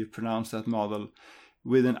however you pronounce that model,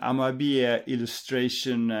 with an Amabie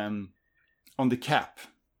illustration on the cap.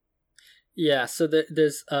 Yeah, so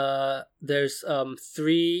there's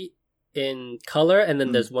 3 in color, and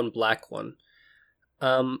then there's 1 black one.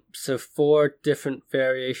 So 4 different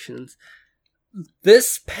variations.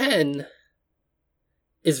 This pen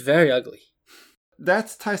is very ugly.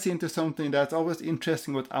 That ties into something that's always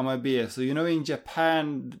interesting with Amabie. So in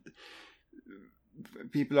Japan,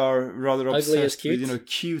 people are rather obsessed with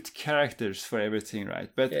cute characters for everything, right?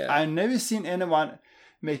 But yeah. I've never seen anyone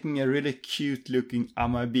making a really cute looking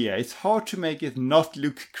Amabie. It's hard to make it not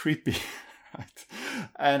look creepy, right?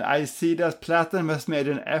 And I see that Platinum has made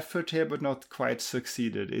an effort here, but not quite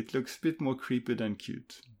succeeded. It looks a bit more creepy than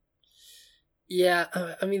cute. Yeah,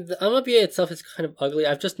 I mean, the Amabie itself is kind of ugly.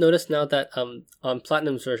 I've just noticed now that on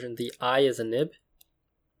Platinum's version, the eye is a nib.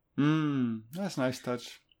 That's a nice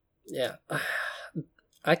touch. Yeah.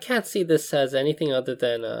 I can't see this as anything other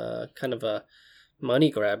than kind of a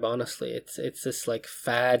money grab, honestly. It's this like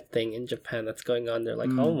fad thing in Japan that's going on. They're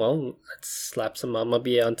like, oh well, let's slap some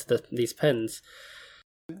Amabie onto these pens.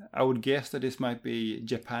 I would guess that this might be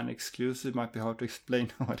Japan exclusive. Might be hard to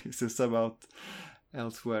explain what this is about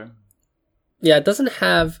elsewhere. Yeah, it doesn't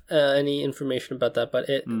have any information about that, but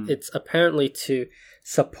it's apparently to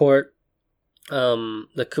support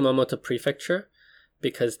the Kumamoto prefecture,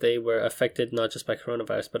 because they were affected not just by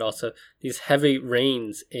coronavirus, but also these heavy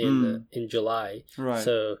rains in July. Right.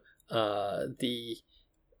 So a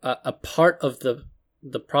part of the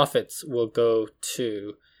profits will go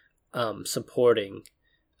to supporting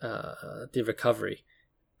the recovery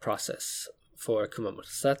process for Kumamoto.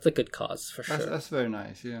 So that's a good cause for sure. That's very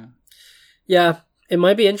nice, yeah. Yeah, it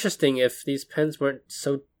might be interesting if these pens weren't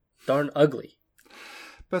so darn ugly.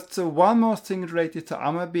 But one more thing related to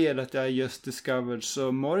Amabie that I just discovered.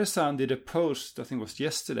 So Mori-san did a post, I think it was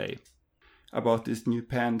yesterday, about these new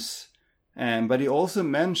pens But he also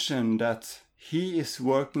mentioned that he is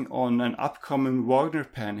working on an upcoming Wagner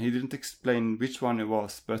pen. He didn't explain which one it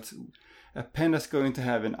was, but a pen that's going to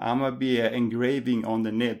have an Amabie engraving on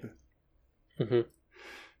the nib. Mm-hmm.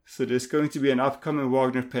 So there's going to be an upcoming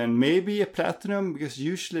Wagner pen, maybe a platinum, because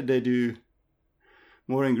usually they do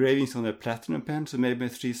more engravings on the platinum pen, so maybe a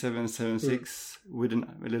 3776 with a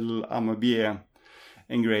little Amabie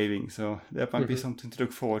engraving. So that might be something to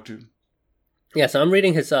look forward to. Yeah, so I'm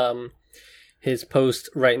reading his post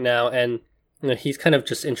right now, and he's kind of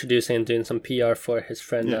just introducing and doing some PR for his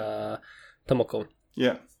friend Tomoko.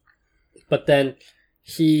 Yeah. But then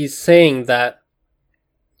he's saying that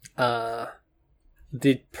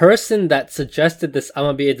the person that suggested this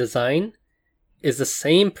Amabie design is the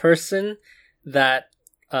same person that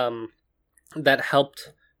that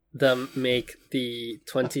helped them make the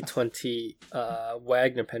 2020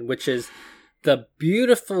 Wagner pen, which is the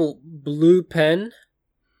beautiful blue pen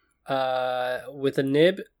with a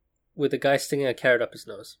nib with a guy sticking a carrot up his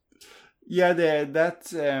nose. Yeah,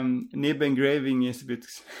 that nib engraving is a bit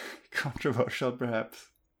controversial, perhaps.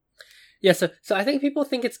 Yeah, so I think people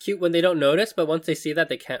think it's cute when they don't notice, but once they see that,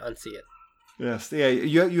 they can't unsee it. Yes, yeah,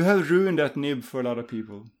 you have ruined that nib for a lot of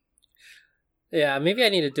people. Yeah, maybe I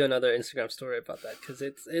need to do another Instagram story about that, because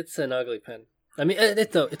it's an ugly pen. I mean,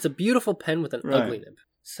 it's a beautiful pen with an ugly nib.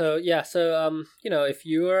 So yeah, if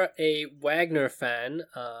you're a Wagner fan,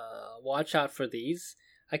 watch out for these.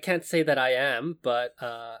 I can't say that I am, but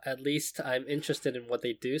at least I'm interested in what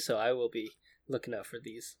they do, so I will be looking out for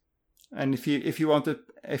these. And if you want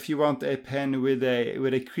a pen with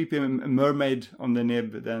a creepy mermaid on the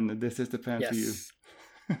nib, then this is the pen for you.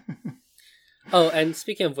 Oh, and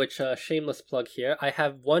speaking of which, shameless plug here. I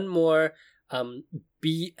have one more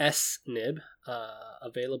BS nib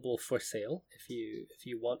available for sale. If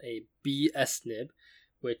you want a BS nib,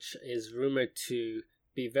 which is rumored to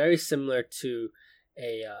be very similar to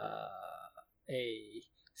a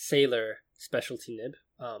Sailor specialty nib.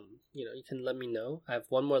 You can let me know. I have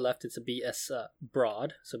one more left. It's a BS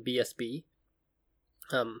broad, so BSB.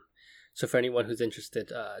 So for anyone who's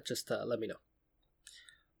interested, just let me know.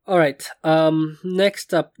 All right.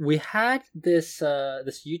 Next up, we had this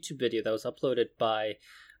YouTube video that was uploaded by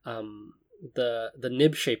the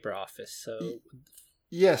Nib Shaper office. So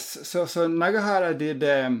yes, so Nagahara did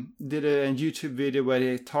a YouTube video where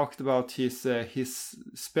he talked about his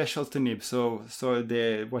specialty nib. So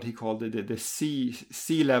the what he called the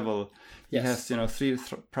C level. He has 3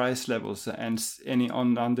 price levels, and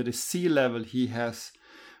under the C level he has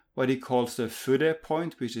what he calls the Fudde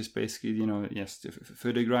point, which is basically the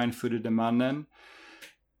Fudde grind, Fudde de Mannen.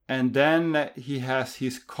 And then he has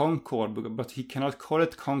his Concord, but he cannot call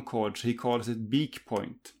it Concord, so he calls it Beak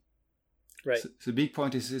point. Right. So Beak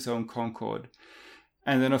point is his own Concord.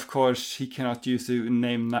 And then, of course, he cannot use the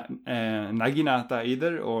name Naginata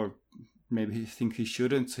either, or maybe he thinks he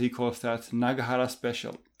shouldn't, so he calls that Nagahara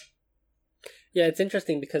Special. Yeah, it's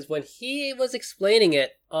interesting because when he was explaining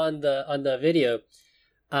it on the video,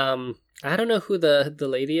 I don't know who the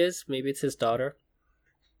lady is. Maybe it's his daughter.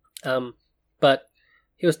 But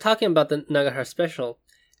he was talking about the Nagahara Special,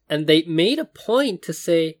 and they made a point to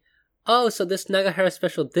say, oh, so this Nagahara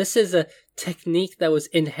Special, this is a technique that was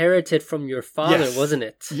inherited from your father, wasn't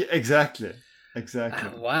it? Yeah, exactly.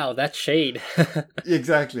 Wow, that's shade.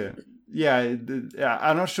 Exactly. Yeah,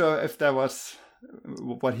 I'm not sure if that was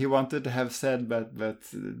what he wanted to have said, but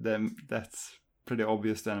then that's pretty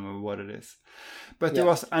obvious then what it is. But there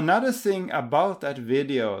was another thing about that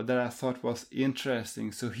video that I thought was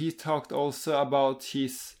interesting. So he talked also about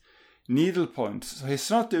his needle points. So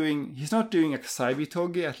he's not doing a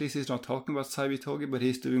Saibitogi, at least he's not talking about Saibitogi, but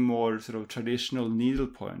he's doing more sort of traditional needle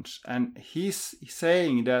points. And he's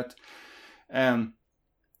saying that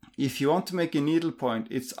if you want to make a needle point,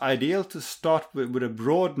 it's ideal to start with a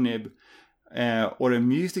broad nib or a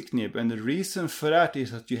music nib, and the reason for that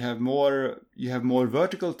is that you have more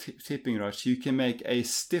vertical tipping, right? So you can make a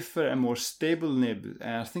stiffer and more stable nib.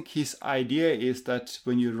 And I think his idea is that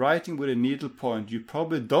when you're writing with a needle point, you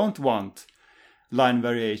probably don't want line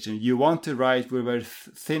variation. You want to write with very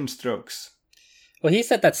thin strokes. Well, he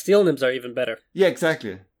said that steel nibs are even better. Yeah,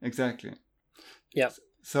 exactly. Yeah.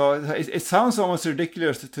 So it sounds almost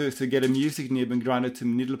ridiculous to get a music nib and grind it to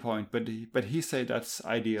needle point, but he said that's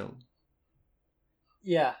ideal.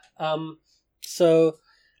 Yeah. So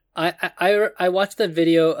I watched that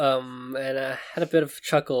video and I had a bit of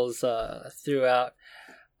chuckles throughout.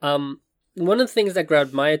 One of the things that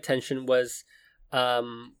grabbed my attention was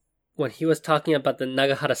when he was talking about the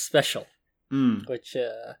Nagahara Special, which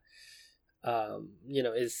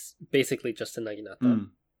is basically just a naginata.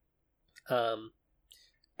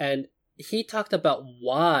 And he talked about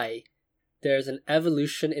why there's an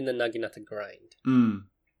evolution in the Naginata grind. Mm.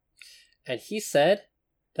 And he said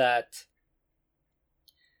that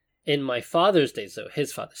in my father's days, so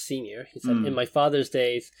his father, senior, he said, in my father's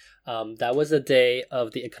days, that was a day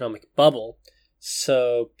of the economic bubble.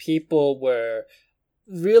 So people were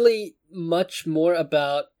really much more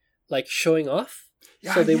about like showing off.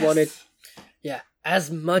 Yeah, so they wanted,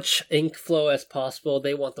 as much ink flow as possible.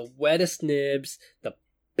 They want the wettest nibs, the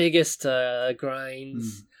biggest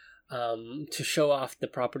grinds, to show off the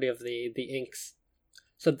property of the inks.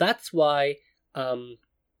 So that's why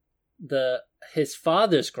his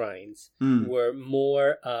father's grinds were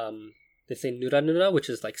more they say nura, which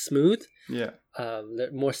is like smooth. Yeah.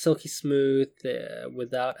 They're more silky smooth,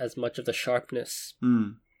 without as much of the sharpness.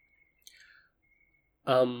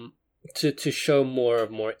 To show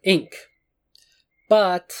more ink.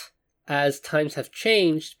 But as times have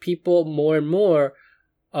changed, people more and more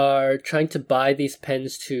are trying to buy these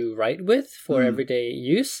pens to write with for everyday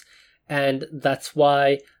use. And that's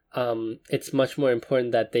why it's much more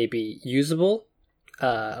important that they be usable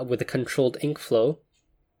with a controlled ink flow.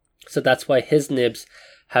 So that's why his nibs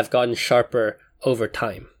have gotten sharper over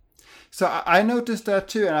time. So I noticed that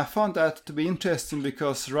too, and I found that to be interesting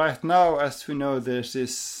because right now, as we know, there's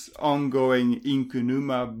this ongoing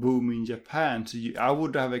Inkunuma boom in Japan. So I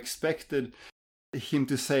would have expected him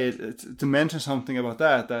to mention something about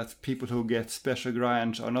that people who get special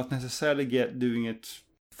grinds are not necessarily doing it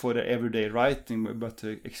for the everyday writing, but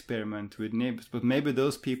to experiment with nibs. But maybe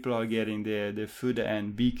those people are getting the food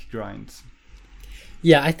and beak grinds.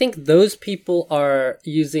 Yeah, I think those people are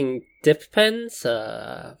using dip pens,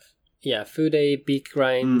 Fude, beak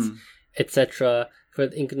grinds, etc. for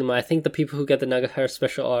the Inkunuma. I think the people who get the Nagahara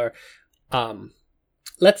special are,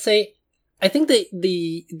 let's say, I think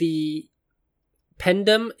the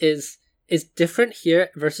pendum is different here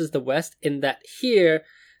versus the West in that here,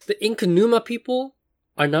 the Inkunuma people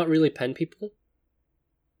are not really pen people.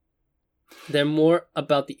 They're more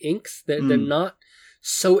about the inks. They're not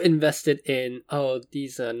so invested in,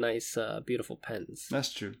 these are nice, beautiful pens.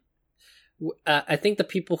 That's true. I think the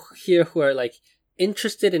people here who are like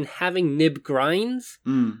interested in having nib grinds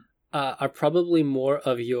are probably more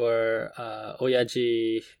of your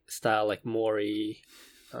Oyaji style, like Mori,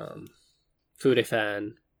 Fude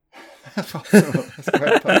fan. That's possible. That's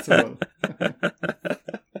quite possible.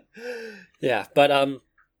 Yeah, but I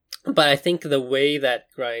think the way that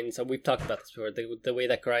grinds, we've talked about this before, the way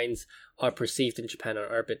that grinds are perceived in Japan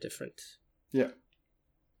are a bit different. Yeah.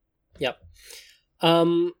 Yep.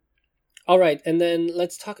 All right, and then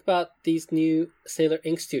let's talk about these new Sailor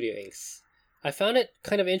Ink Studio inks. I found it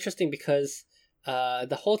kind of interesting because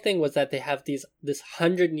the whole thing was that they have this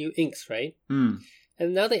 100 new inks, right? And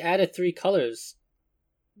now they added 3 colors.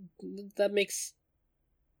 That makes...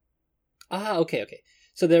 okay.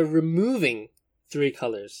 So they're removing 3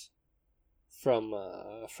 colors from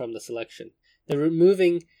the selection. They're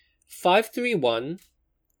removing 531,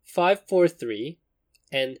 543,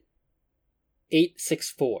 and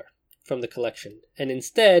 864 from the collection. And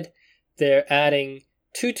instead, they're adding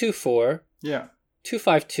 224,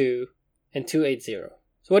 252, and 280.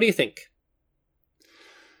 So what do you think?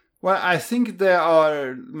 Well, I think they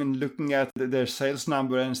are, looking at their sales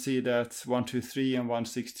number and see that 123 and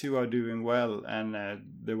 162 are doing well, and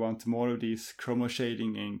they want more of these chromo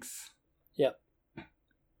shading inks. Yeah.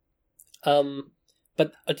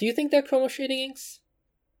 But do you think they're chromo shading inks?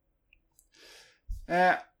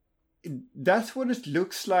 That's what it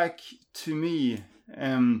looks like to me.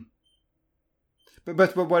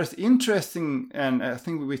 But what is interesting, and I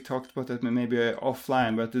think we talked about that maybe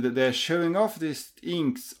offline, but they're showing off these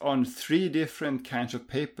inks on 3 different kinds of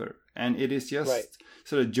paper, and it is just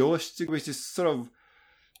sort of joystick, which is sort of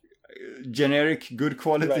generic, good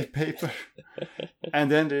quality paper,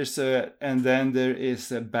 and then there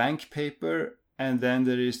is a bank paper, and then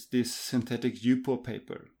there is this synthetic Yupo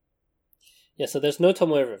paper. Yeah, so there's no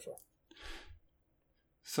Tomoe River.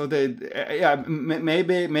 So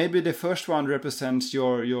maybe the first one represents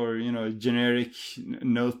your generic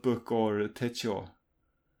notebook or techo.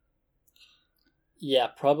 Yeah,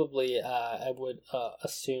 probably. I would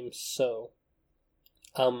assume so.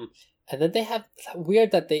 And then they have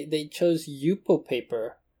weird that they chose Yupo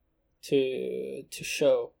paper to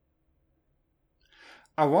show.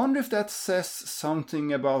 I wonder if that says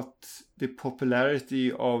something about the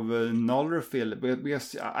popularity of Nullrefill,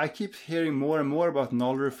 because I keep hearing more and more about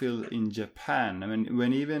Nullrefill in Japan. I mean,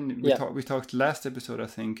 we talked last episode, I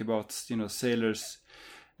think, about Sailor's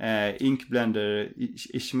ink blender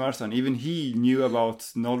Ishimaru-san. Even he knew about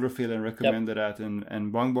Nullrefill and recommended that,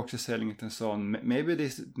 and Bongbox is selling it and so on. Maybe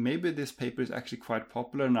this paper is actually quite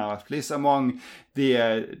popular now, at least among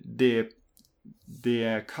the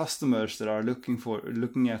customers that are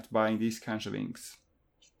looking at buying these kinds of inks.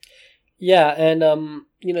 Yeah, and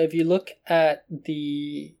if you look at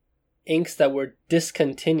the inks that were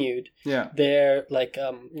discontinued, they're like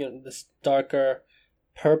this darker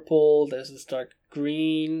purple, there's this dark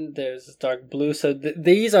green, there's this dark blue. So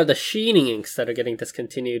these are the sheening inks that are getting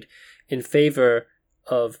discontinued in favor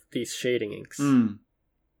of these shading inks.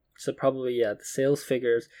 So probably the sales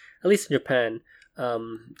figures, at least in Japan,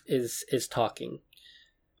 is talking.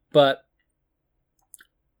 But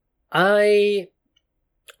I'm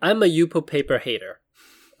a Yupo paper hater.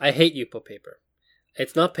 I hate Yupo paper.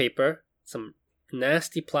 It's not paper. It's some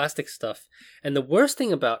nasty plastic stuff. And the worst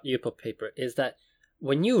thing about Yupo paper is that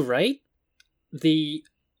when you write, the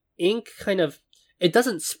ink it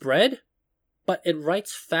doesn't spread, but it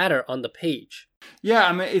writes fatter on the page. Yeah,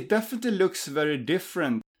 I mean, it definitely looks very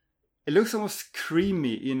different. It looks almost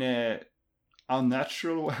creamy in a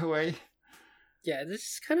unnatural way. Yeah, this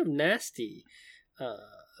is kind of nasty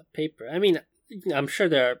paper. I mean, I'm sure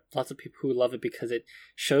there are lots of people who love it because it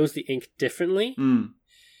shows the ink differently.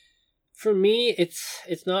 For me,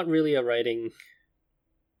 it's not really a writing.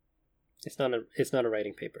 It's not a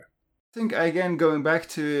writing paper. I think, again, going back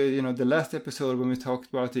to the last episode when we talked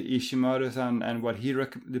about the Ishimaru's and what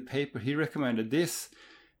the paper he recommended, this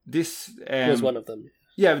was one of them.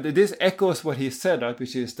 Yeah, this echoes what he said, right?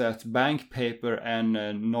 Which is that bank paper and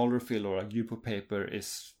Nolrafil or Yupo paper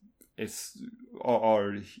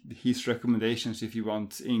are his recommendations if you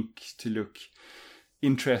want ink to look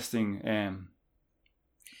interesting.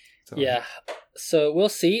 Yeah, so we'll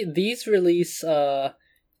see. These release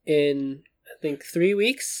in I think 3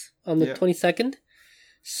 weeks on the 22nd.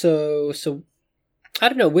 So I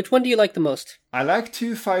don't know, which one do you like the most? I like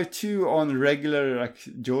 252 on regular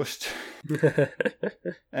Jost.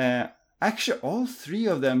 Actually, all three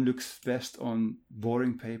of them looks best on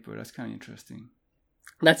boring paper. That's kind of interesting.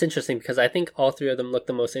 That's interesting because I think all three of them look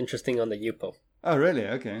the most interesting on the Yupo. Oh, really?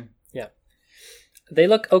 Okay. Yeah. They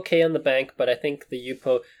look okay on the bank, but I think the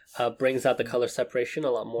Yupo brings out the color separation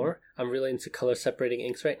a lot more. I'm really into color separating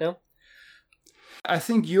inks right now. I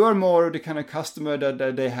think you are more the kind of customer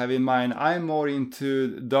that they have in mind. I'm more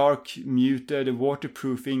into dark, muted,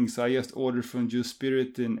 waterproof inks. I just ordered from Juice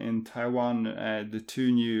Spirit in Taiwan the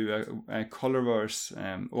 2 new Colorverse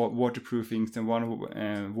waterproof inks and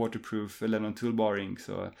one waterproof Lennon Toolbar ink.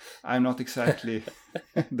 So I'm not exactly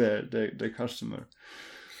the customer.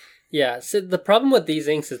 Yeah, so the problem with these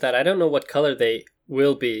inks is that I don't know what color they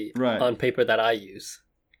will be on paper that I use.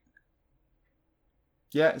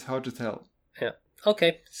 Yeah, it's hard to tell. Yeah.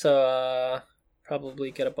 Okay, so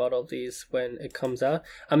probably get a bottle of these when it comes out.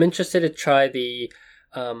 I'm interested to try the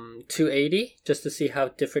 280 just to see how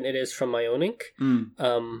different it is from my own ink.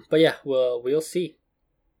 But yeah, we'll see.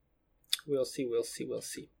 We'll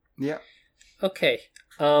see. Yeah. Okay.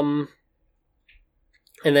 And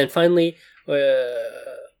then finally,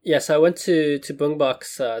 so I went to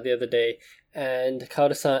Boombox the other day, and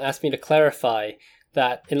Kauda-san asked me to clarify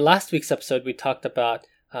that in last week's episode we talked about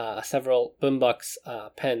several Boombox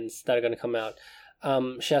pens that are going to come out.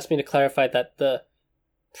 She asked me to clarify that the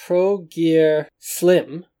Pro Gear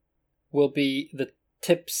Slim will be the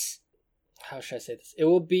tips. How should I say this? It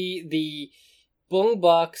will be the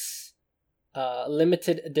Boombox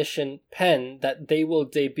limited edition pen that they will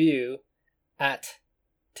debut at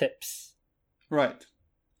Tips. Right.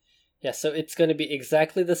 Yeah, so it's going to be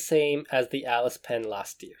exactly the same as the Alice pen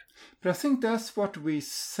last year. But I think that's what we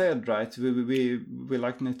said, right? We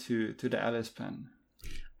liken it to the Alice pen.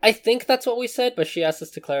 I think that's what we said, but she asked us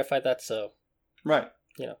to clarify that, so... Right.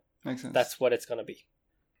 Makes sense. That's what it's going to be.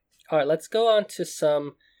 All right, let's go on to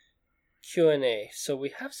some Q&A. So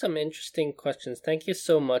we have some interesting questions. Thank you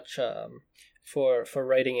so much for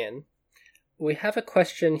writing in. We have a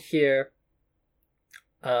question here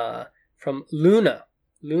from Luna.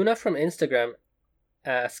 Luna from Instagram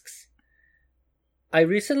asks, I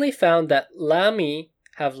recently found that Lamy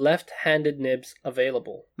have left-handed nibs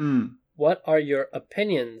available. What are your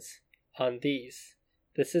opinions on these?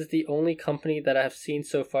 This is the only company that I have seen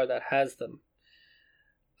so far that has them.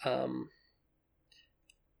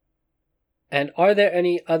 And are there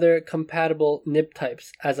any other compatible nib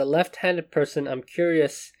types? As a left-handed person, I'm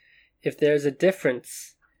curious if there's a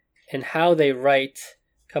difference in how they write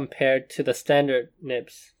compared to the standard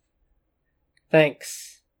nibs.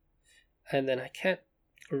 Thanks. And then I can't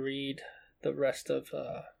read the rest of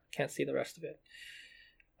can't see the rest of it.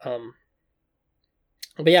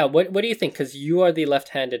 But yeah, what do you think? Because you are the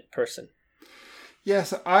left-handed person.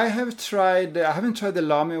 Yes, I haven't tried the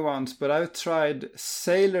Lamy ones, but I've tried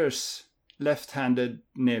Sailor's left-handed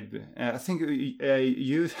nib. I think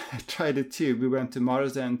you tried it too. We went to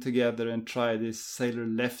Marsden together and tried this Sailor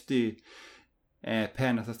Lefty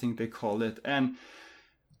pen, as I think they call it, and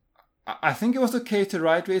I think it was okay to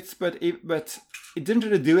write with, but it didn't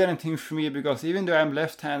really do anything for me, because even though I'm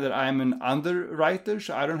left-handed, I'm an underwriter,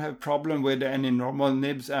 so I don't have a problem with any normal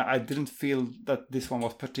nibs. I didn't feel that this one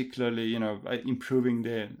was particularly, improving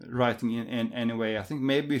the writing in any way. I think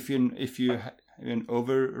maybe if you're an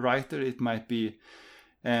overwriter, it might be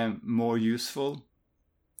more useful.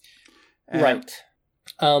 Right.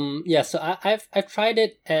 So I've tried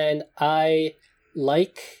it, and I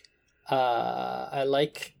like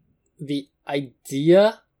the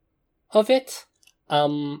idea of it.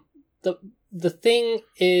 The thing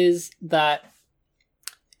is that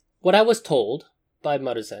what I was told by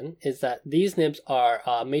Maruzen is that these nibs are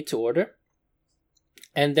made to order,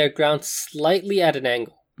 and they're ground slightly at an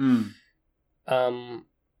angle. And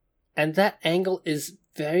that angle is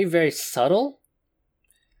very, very subtle.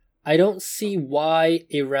 I don't see why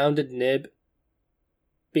a rounded nib,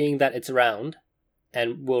 being that it's round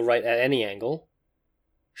and will write at any angle,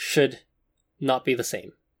 should not be the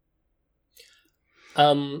same.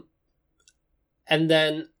 And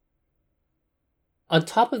then on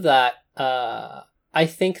top of that, I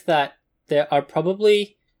think that there are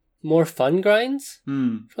probably more fun grinds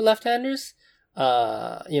for left-handers.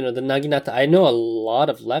 The naginata. I know a lot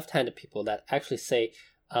of left-handed people that actually say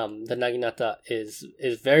the naginata is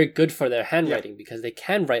very good for their handwriting because they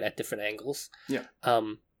can write at different angles. Yeah.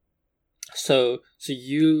 So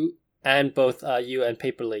you and both you and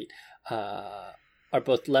Paperlate are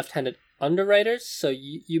both left-handed underwriters, so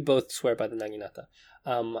you both swear by the naginata.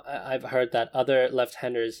 I've heard that other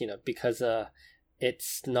left-handers, because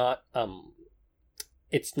it's not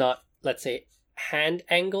let's say hand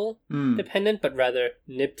angle dependent, but rather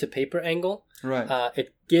nib to paper angle. Right.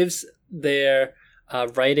 It gives their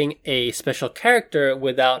writing a special character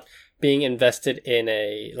without being invested in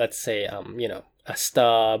a, let's say, a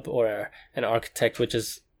stub or an architect, which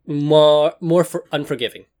is more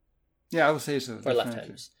unforgiving. Yeah, I would say so. For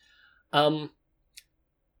left-handers.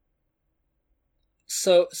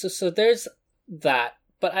 So there's that,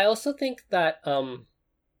 but I also think that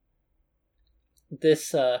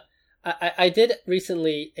this I did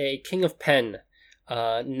recently a King of Pen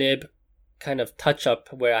nib kind of touch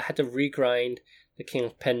up where I had to regrind the King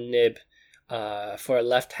of Pen nib for a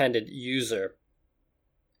left-handed user,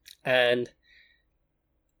 and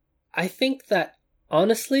I think that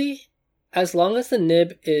honestly, as long as the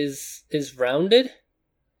nib is rounded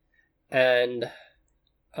and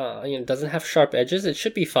doesn't have sharp edges, it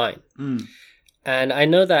should be fine. And I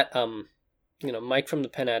know that Mike from the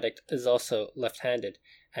Pen Addict is also left-handed,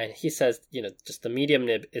 and he says just the medium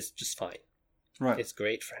nib is just fine. Right, it's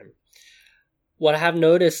great for him. What I have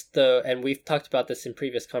noticed though, and we've talked about this in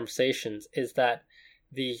previous conversations, is that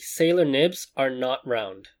the Sailor nibs are not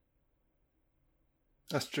round.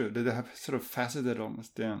 That's true. They have sort of faceted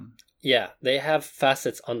almost down. Yeah, they have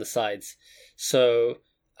facets on the sides. So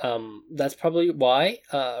that's probably why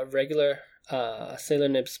regular Sailor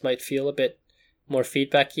nibs might feel a bit more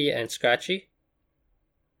feedbacky and scratchy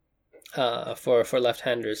for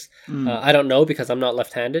left-handers. I don't know because I'm not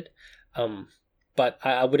left-handed, but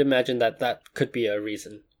I would imagine that could be a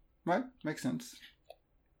reason. Right, makes sense.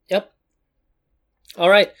 Yep. All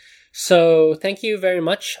right. So thank you very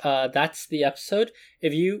much. That's the episode.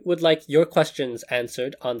 If you would like your questions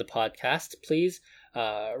answered on the podcast, please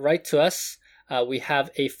write to us. We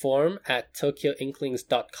have a form at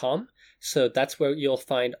tokyoinklings.com. So that's where you'll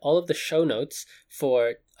find all of the show notes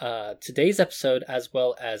for today's episode, as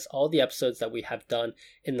well as all the episodes that we have done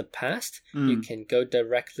in the past. You can go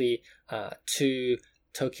directly to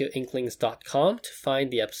tokyoinklings.com to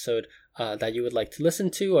find the episode that you would like to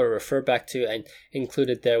listen to or refer back to, and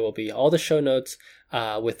included there will be all the show notes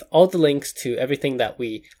with all the links to everything that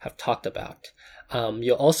we have talked about.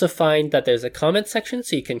 You'll also find that there's a comment section,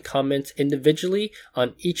 so you can comment individually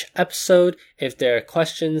on each episode if there are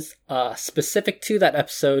questions specific to that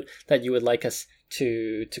episode that you would like us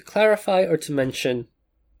to clarify or to mention.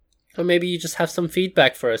 Or maybe you just have some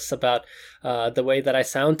feedback for us about the way that I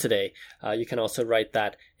sound today. You can also write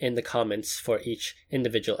that in the comments for each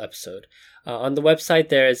individual episode. On the website,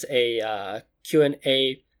 there's a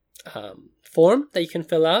Q&A form that you can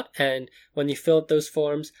fill out. And when you fill out those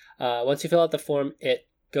forms, once you fill out the form, it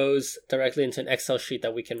goes directly into an Excel sheet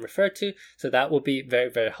that we can refer to. So that will be very,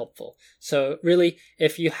 very helpful. So really,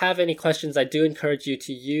 if you have any questions, I do encourage you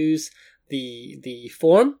to use the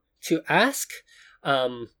form to ask.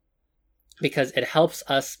 Because it helps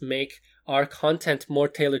us make our content more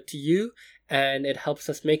tailored to you, and it helps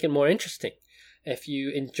us make it more interesting. if you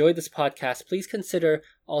enjoyed this podcast, please consider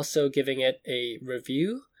also giving it a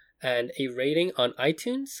review and a rating on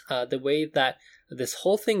iTunes. The way that this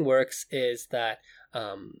whole thing works is that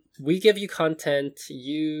we give you content,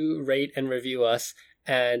 you rate and review us,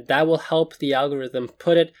 and that will help the algorithm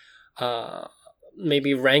put it,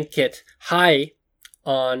 maybe rank it high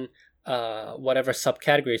on whatever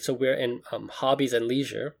subcategory. So we're in hobbies and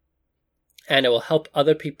leisure, and it will help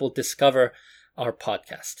other people discover our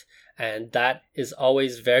podcast. And that is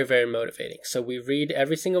always very, very motivating. So we read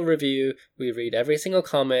every single review, we read every single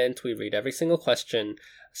comment, we read every single question.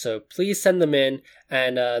 So please send them in.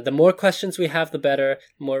 And the more questions we have, the better.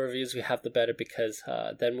 The more reviews we have, the better, because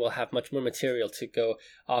then we'll have much more material to go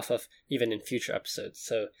off of even in future episodes.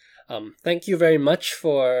 So thank you very much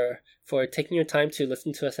for taking your time to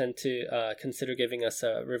listen to us and to consider giving us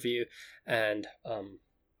a review and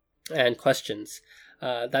questions.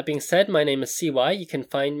 That being said, my name is CY. You can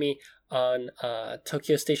find me on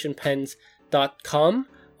TokyoStationPens.com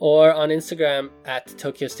or on Instagram at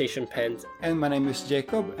TokyoStationPens. And my name is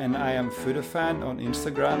Jacob, and I am FoodFan on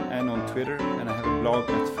Instagram and on Twitter, and I have a blog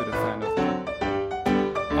at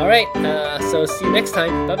foodfan.com. All right, so see you next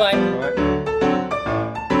time. Bye-bye. All right.